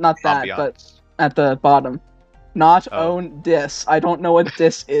 not that, Ambiance. but at the bottom. Not Oh. own dis. I don't know what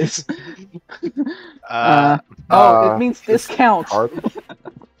dis is. It means discount. Oh.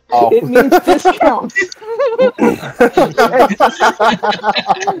 It means discount.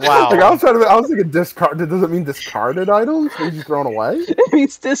 Wow. Like, I was thinking discard. Does it mean discarded items? Means you thrown away? It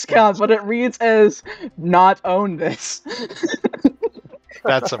means discount, but it reads as not own this.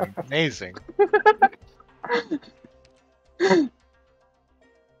 That's amazing.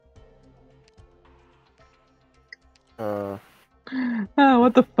 Oh,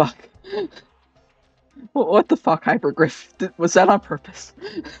 what the fuck? What the fuck, Hypergriff? Was that on purpose?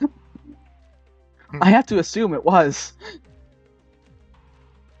 I have to assume it was.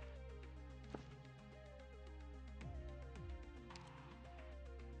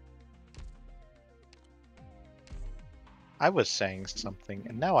 I was saying something,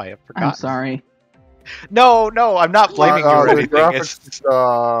 and now I have forgotten. I'm sorry. No, I'm not blaming you or the anything. graphics,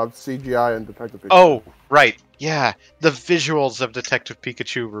 CGI and Detective Pikachu. Oh, right. Yeah, the visuals of Detective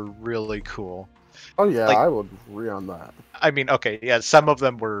Pikachu were really cool. Oh yeah, like- I would agree on that. I mean, okay, yeah, some of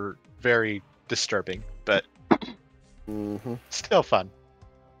them were very disturbing, but still fun.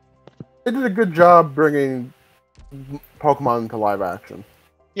 They did a good job bringing Pokemon to live action.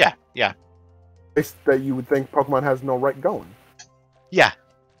 Yeah. It's that you would think Pokemon has no right going. Yeah.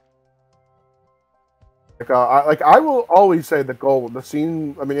 I will always say the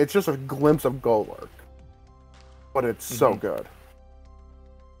scene. I mean, it's just a glimpse of Golurk, but it's so good.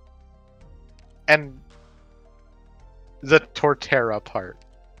 And the Torterra part.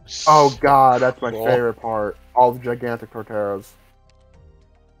 Oh god, that's my Cool. favorite part. All the gigantic Torterras.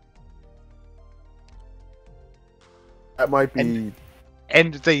 That might be.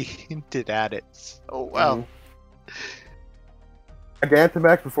 And they hinted at it so well.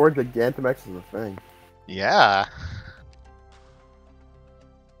 Gigantamax before Gigantamax is a thing. Yeah.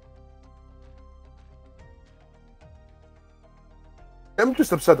 I'm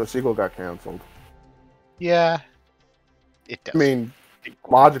just upset the sequel got canceled. Yeah. It does. I mean,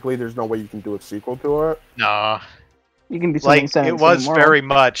 logically, there's no way you can do a sequel to it. No. You can do something. Like, it was very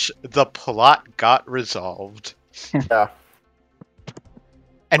much the plot got resolved. Yeah.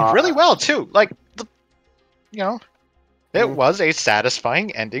 And really well, too. Like, it Mhm. was a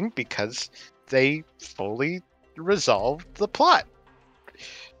satisfying ending because they fully resolved the plot.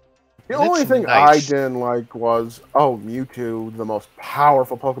 The And only it's thing nice. I didn't like was, Mewtwo, the most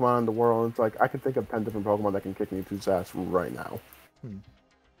powerful Pokemon in the world. It's like, I can think of 10 different Pokemon that can kick Mewtwo's ass right now. I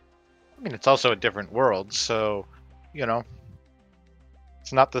mean, it's also a different world, so,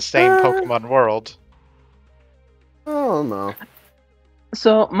 it's not the same Pokemon world. I don't know.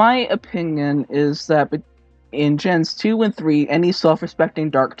 So my opinion is that in Gens 2 and 3, any self-respecting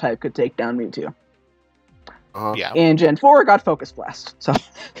Dark type could take down Mewtwo. Yeah. In Gen 4, it got Focus Blast. So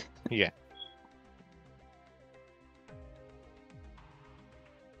Yeah.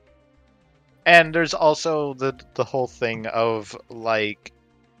 And there's also the whole thing of, like,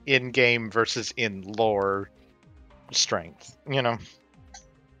 in-game versus in-lore strength,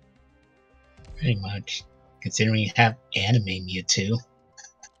 Pretty much. Considering you have anime Mewtwo.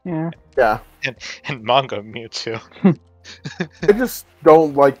 yeah. Yeah. And manga Mewtwo. I just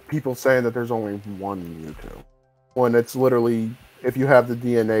don't like people saying that there's only one Mewtwo. When it's literally, if you have the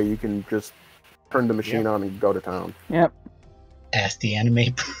DNA, you can just turn the machine on and go to town. Yep. As the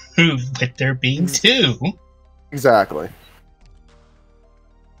anime proved with there being two. Exactly.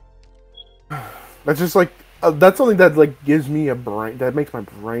 That's just like, that's something that like gives me that makes my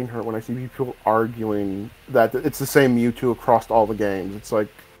brain hurt when I see people arguing that it's the same Mewtwo across all the games. It's like,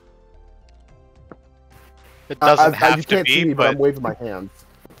 It doesn't you have to can't see be, me, but I'm but waving my hands.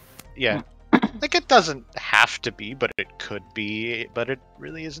 yeah. Like, it doesn't have to be, but it could be, but it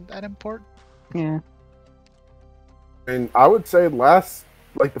really isn't that important. Yeah. And I would say the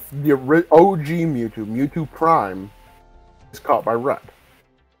OG Mewtwo, Mewtwo Prime, is caught by Red.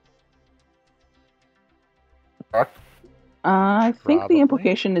 Correct? I think Probably. the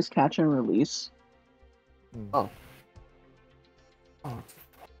implication is catch and release. Oh,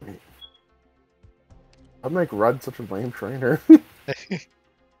 I'd make Red such a lame trainer.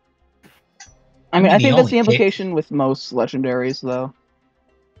 I mean, I think that's the only implication with most legendaries, though.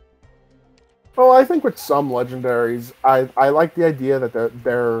 Well, I think with some legendaries, I like the idea that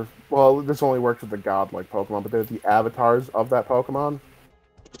they're well, this only works with the godlike Pokemon, but they're the avatars of that Pokemon.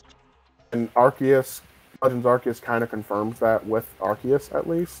 And Arceus, Legends Arceus kind of confirms that with Arceus, at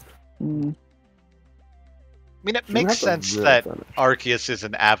least. Mm. I mean, it You makes have to sense really that finish. Arceus is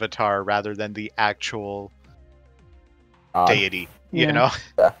an avatar rather than the actual God. deity, Yeah.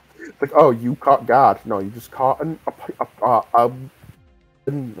 It's like, oh, you caught God. No, you just caught I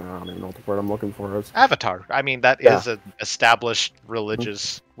don't even know what the word I'm looking for is. Avatar. I mean, that is an established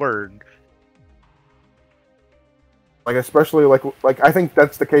religious word. Like, especially, like I think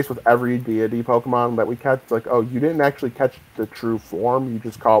that's the case with every deity Pokemon that we catch. Like, oh, you didn't actually catch the true form. You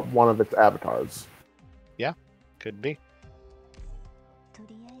just caught one of its avatars. Could be.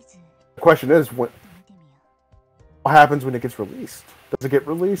 The question is, what happens when it gets released? Does it get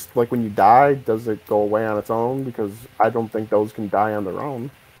released? Like, when you die, does it go away on its own? Because I don't think those can die on their own.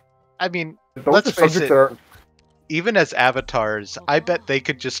 I mean, Those let's are face subjects it, that are... even as avatars, I bet they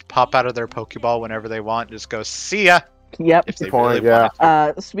could just pop out of their Pokeball whenever they want and just go, see ya! Yep. If they Point, really yeah.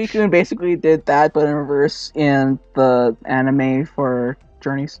 wanted to. Suicune basically did that, but in reverse in the anime for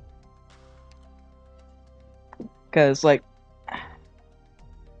Journeys. Because, like,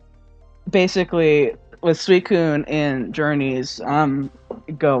 basically, with Suicune in Journeys,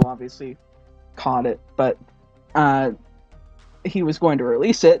 Go obviously caught it, but he was going to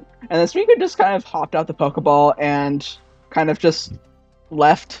release it, and then Suicune just kind of hopped out the Pokeball and kind of just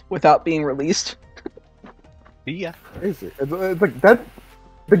left without being released. Yeah. Crazy. It's like that.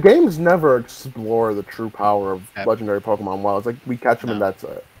 The games never explore the true power of legendary Pokemon well. It's like we catch them and that's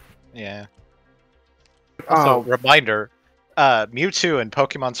it. Yeah. Also, reminder, Mewtwo in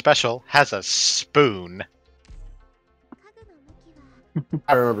Pokemon Special has a spoon.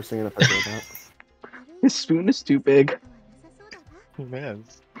 I remember seeing a picture of that. His spoon is too big. Man.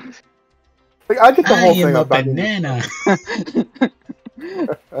 Like, I get the whole thing a of bending banana.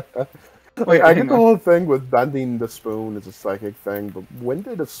 Like, I get the whole thing with bending the spoon is a psychic thing, but when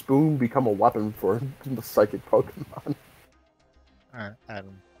did a spoon become a weapon for the psychic Pokemon? I don't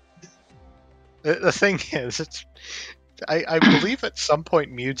know. The thing is, I believe at some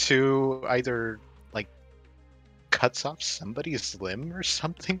point Mewtwo either like cuts off somebody's limb or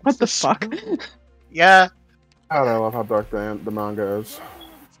something. What the fuck? Yeah. I love how dark the manga is.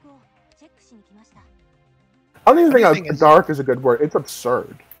 I don't even think dark is a good word. It's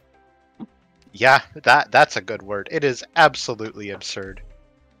absurd. Yeah, that's a good word. It is absolutely absurd.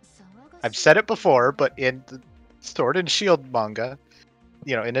 I've said it before, but in the Sword and Shield manga,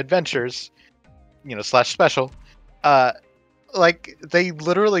 in Adventures, / special, like they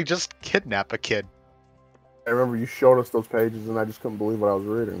literally just kidnap a kid. I remember you showed us those pages, and I just couldn't believe what I was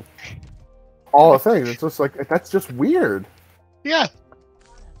reading. All the things, it's just like that's just weird. Yeah,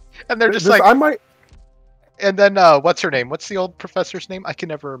 and they're just like I might. And then what's her name? What's the old professor's name? I can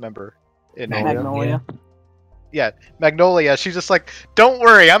never remember. Magnolia. Yeah, Magnolia. She's just like, don't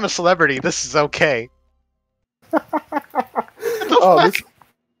worry, I'm a celebrity. This is okay. Like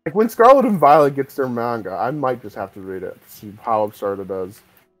when Scarlet and Violet gets their manga, I might just have to read it to see how absurd it is.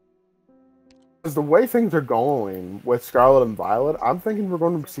 Because the way things are going with Scarlet and Violet, I'm thinking we're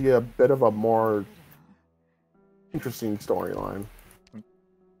going to see a bit of a more interesting storyline.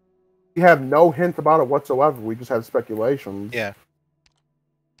 We have no hint about it whatsoever. We just have speculations. Yeah.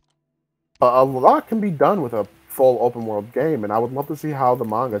 A lot can be done with a full open world game, and I would love to see how the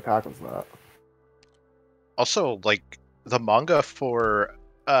manga tackles that. Also, like the manga for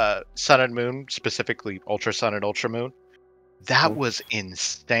Sun and Moon, specifically Ultra Sun and Ultra Moon, that was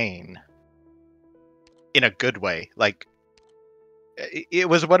insane. In a good way. Like, it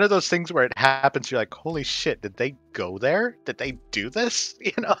was one of those things where it happens, you're like, holy shit, did they go there? Did they do this?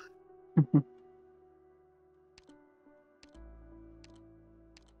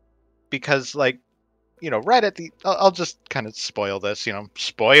 Because, like, right at the... I'll just kind of spoil this,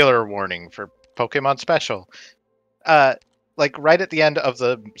 spoiler warning for Pokemon Special. Like, right at the end of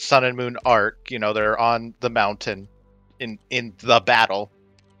the Sun and Moon arc, they're on the mountain in the battle.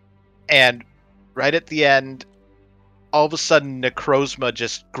 And right at the end, all of a sudden, Necrozma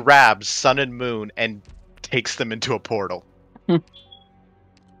just grabs Sun and Moon and takes them into a portal. And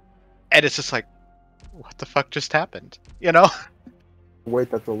it's just like, what the fuck just happened?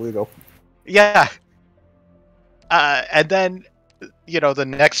 Wait, that's illegal. Yeah. And then, the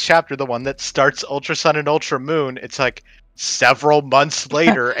next chapter, the one that starts Ultra Sun and Ultra Moon, it's like several months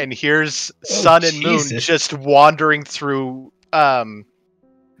later, and here's Sun and Moon just wandering through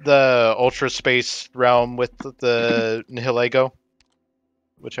the Ultra Space realm with the Nihilego.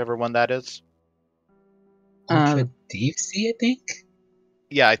 Whichever one that is. Ultra Deep Sea, I think?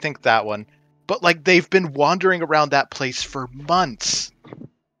 Yeah, I think that one. But, like, they've been wandering around that place for months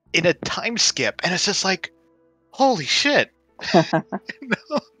in a time skip, and it's just like, holy shit.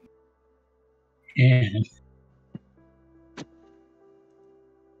 No. Yeah.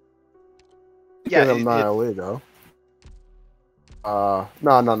 Yeah, Nihilego.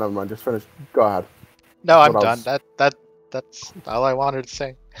 No, never mind. Just finish. Go ahead. No, I'm done. That's all I wanted to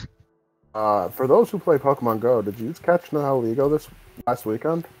say. For those who play Pokemon Go, did you catch Nihilego this last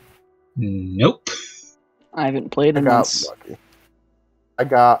weekend? Nope. I haven't played in months. Lucky. I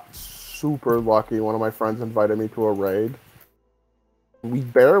got super lucky. One of my friends invited me to a raid. We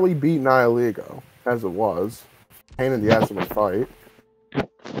barely beat Nihilego, as it was. Pain in the ass of a fight.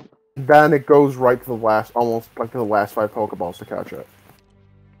 Then it goes right to the last, almost like to the last 5 Pokeballs to catch it.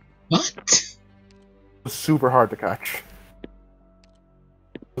 What? It was super hard to catch.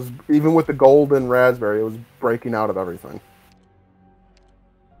 Even with the golden raspberry, it was breaking out of everything.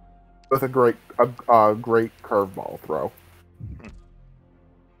 With a great curveball throw.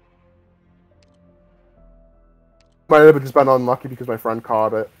 Might have just been unlucky because my friend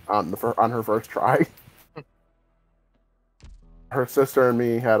caught it on her first try. Her sister and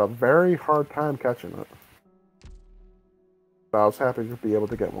me had a very hard time catching it. But I was happy to be able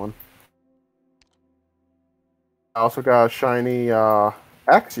to get one. I also got a shiny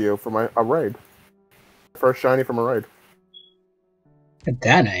Axew for a raid. First shiny from a raid.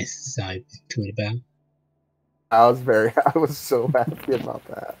 That nice. I tweet about. I was so happy about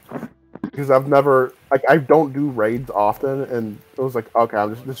that. Because I've never, I don't do raids often, and it was like, okay,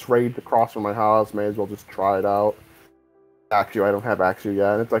 I'm just this raid across from my house, may as well just try it out. Axew, I don't have Axew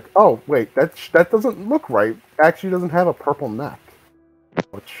yet, and it's like, oh, wait, that doesn't look right. Axew doesn't have a purple neck.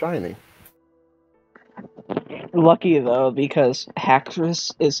 Oh, it's shiny. Lucky, though, because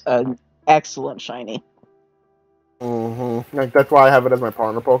Haxorus is an excellent shiny. Mm-hmm. Like, that's why I have it as my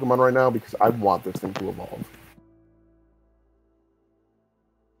partner Pokemon right now, because I want this thing to evolve.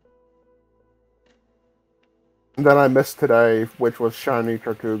 And then I missed today, which was shiny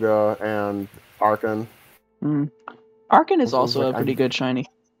Tortuga and Arcan. Arcan is also a pretty good shiny.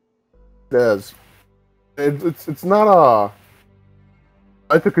 It It's not a.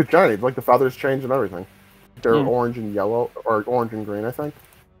 It's a good shiny. Like the feathers change and everything. They're orange and yellow, or orange and green, I think.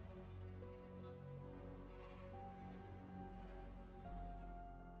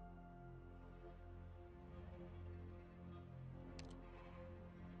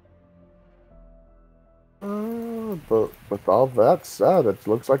 But with all that said, it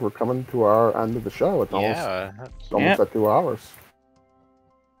looks like we're coming to our end of the show. It's almost at 2 hours.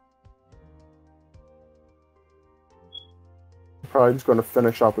 Probably just going to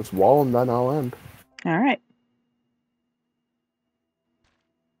finish off this wall and then I'll end. All right.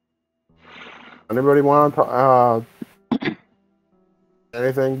 Anybody want to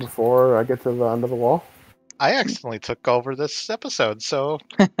anything before I get to the end of the wall? I accidentally took over this episode, so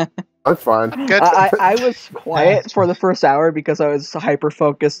that's fine. Good. I was quiet for the first hour because I was hyper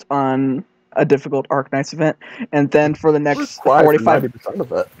focused on a difficult Arknights event, and then for the next 45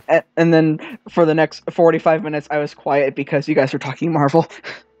 of it. And then for the next 45 minutes, I was quiet because you guys were talking Marvel.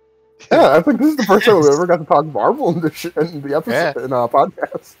 Yeah, I think this is the first time we've ever got to talk Marvel in the episode in a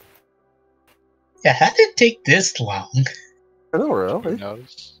podcast. Yeah, how did it take this long? I know, really. Who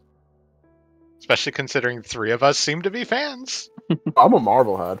knows? Especially considering 3 of us seem to be fans. I'm a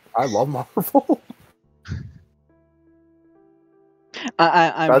Marvel head. I love Marvel.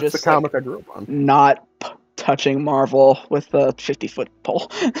 I'm That's just the comic I grew up on. Not touching Marvel with a 50-foot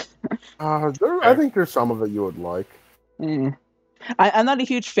pole. I think there's some of it you would like. I'm not a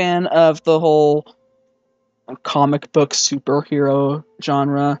huge fan of the whole comic book superhero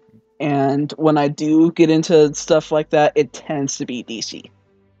genre, and when I do get into stuff like that, it tends to be DC.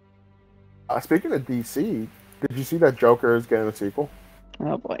 Speaking of DC, did you see that Joker is getting a sequel?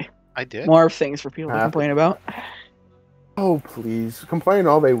 Oh boy. I did. More things for people to complain about. Oh, please. Complain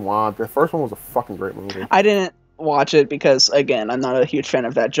all they want. The first one was a fucking great movie. I didn't watch it because, again, I'm not a huge fan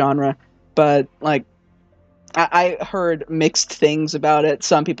of that genre. But, like, I heard mixed things about it.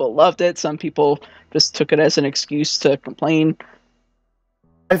 Some people loved it. Some people just took it as an excuse to complain.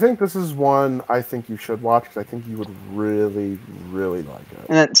 I think this is one I think you should watch because I think you would really, really like it.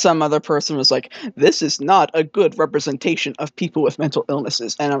 And then some other person was like, this is not a good representation of people with mental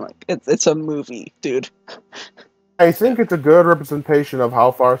illnesses. And I'm like, it's a movie, dude. I think it's a good representation of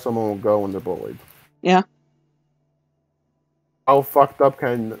how far someone will go when they're bullied. Yeah. How fucked up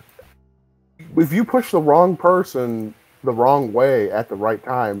can... If you push the wrong person the wrong way at the right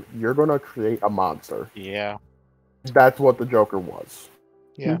time, you're going to create a monster. Yeah. That's what the Joker was.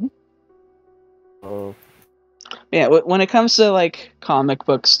 Yeah. Yeah, when it comes to, like, comic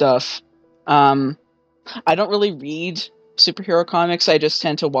book stuff, I don't really read superhero comics. I just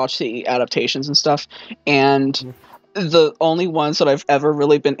tend to watch the adaptations and stuff. And the only ones that I've ever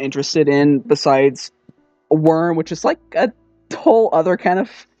really been interested in, besides Worm, which is like a whole other kind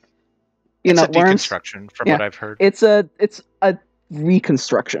of, it's a deconstruction from what I've heard. It's a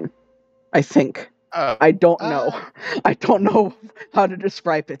reconstruction, I think. I don't know. I don't know how to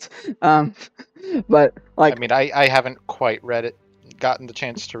describe it. But like, I mean, I haven't quite read it, gotten the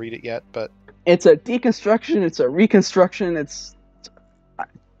chance to read it yet, but it's a deconstruction. It's a reconstruction. It's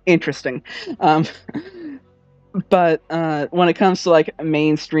interesting. But when it comes to like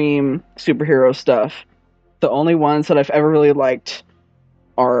mainstream superhero stuff, the only ones that I've ever really liked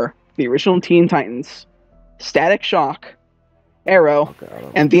are the original Teen Titans, Static Shock, Arrow,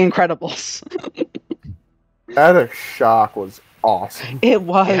 and The Incredibles. Static Shock was awesome. It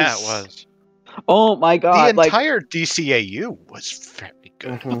was. Yeah, it was. Oh my god! The entire DCAU was very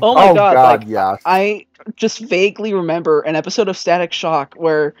good. Mm-hmm. Oh my god! Like, yes. I just vaguely remember an episode of Static Shock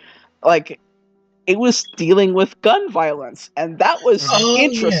where, like, it was dealing with gun violence, and that was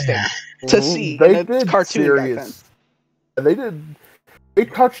interesting to see. They did cartoon serious. They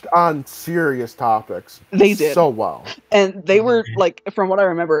touched on serious topics. They did so well, and they were like, from what I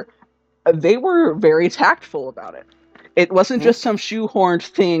remember, they were very tactful about it. It wasn't just some shoehorned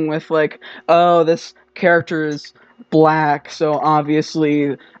thing with like, oh, this character is black, so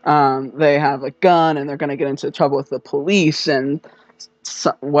obviously they have a gun and they're going to get into trouble with the police and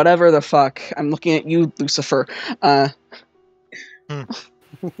whatever the fuck. I'm looking at you, Lucifer. That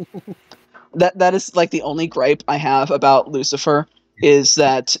is like the only gripe I have about Lucifer is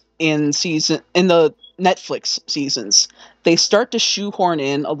that in the Netflix seasons, they start to shoehorn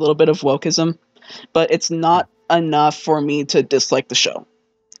in a little bit of wokeism, but it's not enough for me to dislike the show.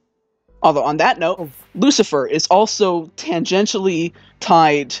 Although on that note, Lucifer is also tangentially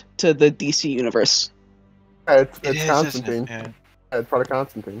tied to the DC universe. It's Constantine. It's part of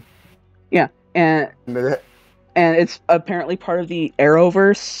Constantine. Yeah, and it's apparently part of the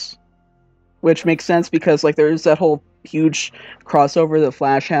Arrowverse, which makes sense because like there's that whole huge crossover the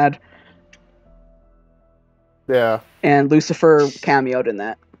Flash had. Yeah. And Lucifer cameoed in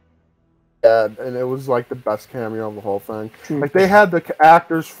that. Yeah, and it was like the best cameo of the whole thing. Like they had the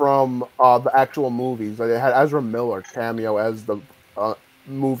actors from the actual movies. Like they had Ezra Miller cameo as the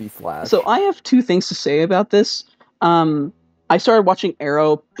movie Flash. So I have two things to say about this. I started watching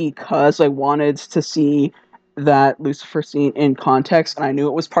Arrow because I wanted to see that Lucifer scene in context, and I knew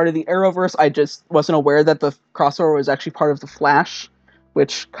it was part of the Arrowverse. I just wasn't aware that the crossover was actually part of the Flash,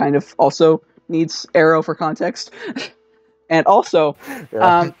 which kind of also needs Arrow for context. And also,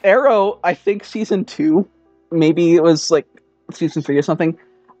 Arrow, I think season 2, maybe it was like season 3 or something,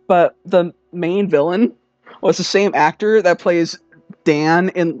 but the main villain was the same actor that plays Dan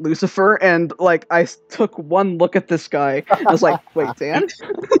in Lucifer, and like I took one look at this guy, and I was like, "Wait, Dan?"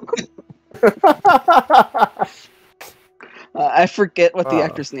 I forget what the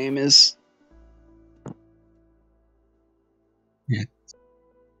actor's name is. Yeah.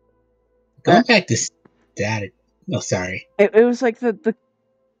 Going back to that. Oh, sorry. It was like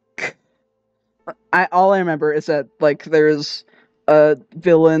all I remember is that like there's a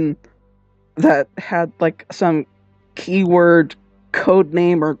villain that had like some keyword code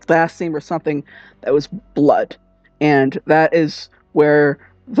name or last name or something that was blood, and that is where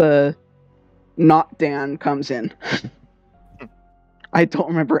the not Dan comes in. I don't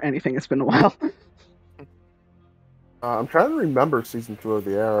remember anything. It's been a while. I'm trying to remember season 2 of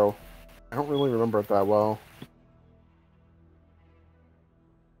the Arrow. I don't really remember it that well.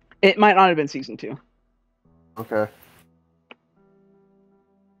 It might not have been season 2. Okay.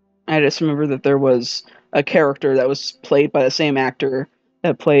 I just remember that there was a character that was played by the same actor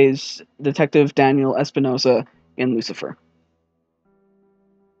that plays Detective Daniel Espinosa in Lucifer.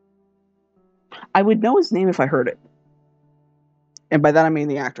 I would know his name if I heard it. And by that I mean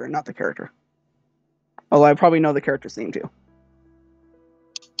the actor, not the character. Although I probably know the character's name too.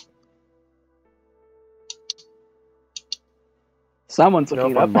 Someone's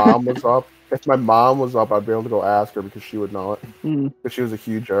looking it up. If my mom was up, I'd be able to go ask her because she would know it. Because she was a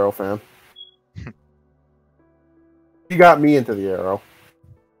huge Arrow fan. She got me into the Arrow.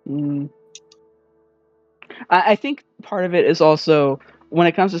 I think part of it is also, when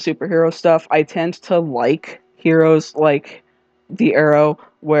it comes to superhero stuff, I tend to like heroes like the Arrow,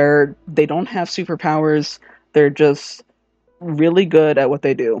 where they don't have superpowers, they're just really good at what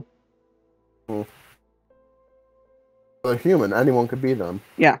they do. They're human. Anyone could be them.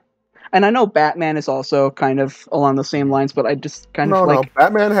 Yeah. And I know Batman is also kind of along the same lines, but I just kind of like... No,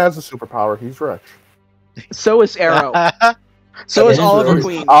 Batman has a superpower. He's rich. So is Arrow. So is Oliver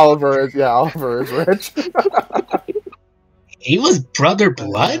Queen. Oliver is rich. He was Brother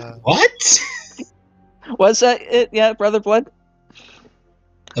Blood? What? Was that it? Yeah, Brother Blood?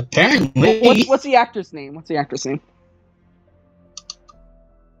 Apparently. What's the actor's name?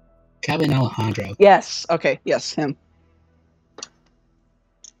 Kevin Alejandro. Yes. Okay. Yes, him.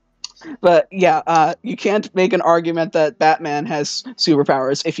 But yeah, you can't make an argument that Batman has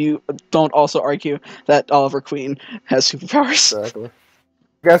superpowers if you don't also argue that Oliver Queen has superpowers. Exactly.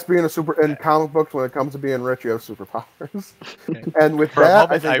 I guess being in comic books, when it comes to being rich, you have superpowers. And with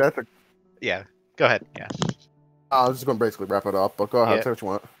that, I think that's a... Yeah, go ahead. Yeah. I was just going to basically wrap it up, but go ahead, say what you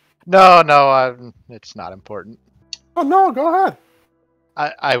want. No, it's not important. Oh, no, go ahead.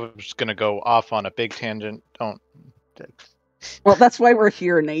 I was going to go off on a big tangent. Don't... Well, that's why we're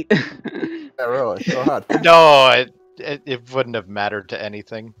here, Nate. Yeah, really. Go ahead. No, it wouldn't have mattered to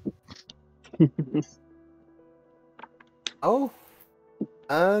anything. Oh,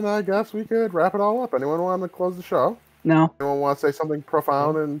 and I guess we could wrap it all up. Anyone want to close the show? No. Anyone want to say something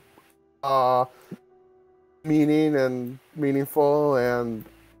profound and meaning and meaningful and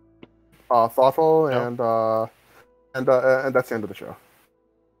thoughtful? No. And that's the end of the show.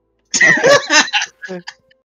 Okay.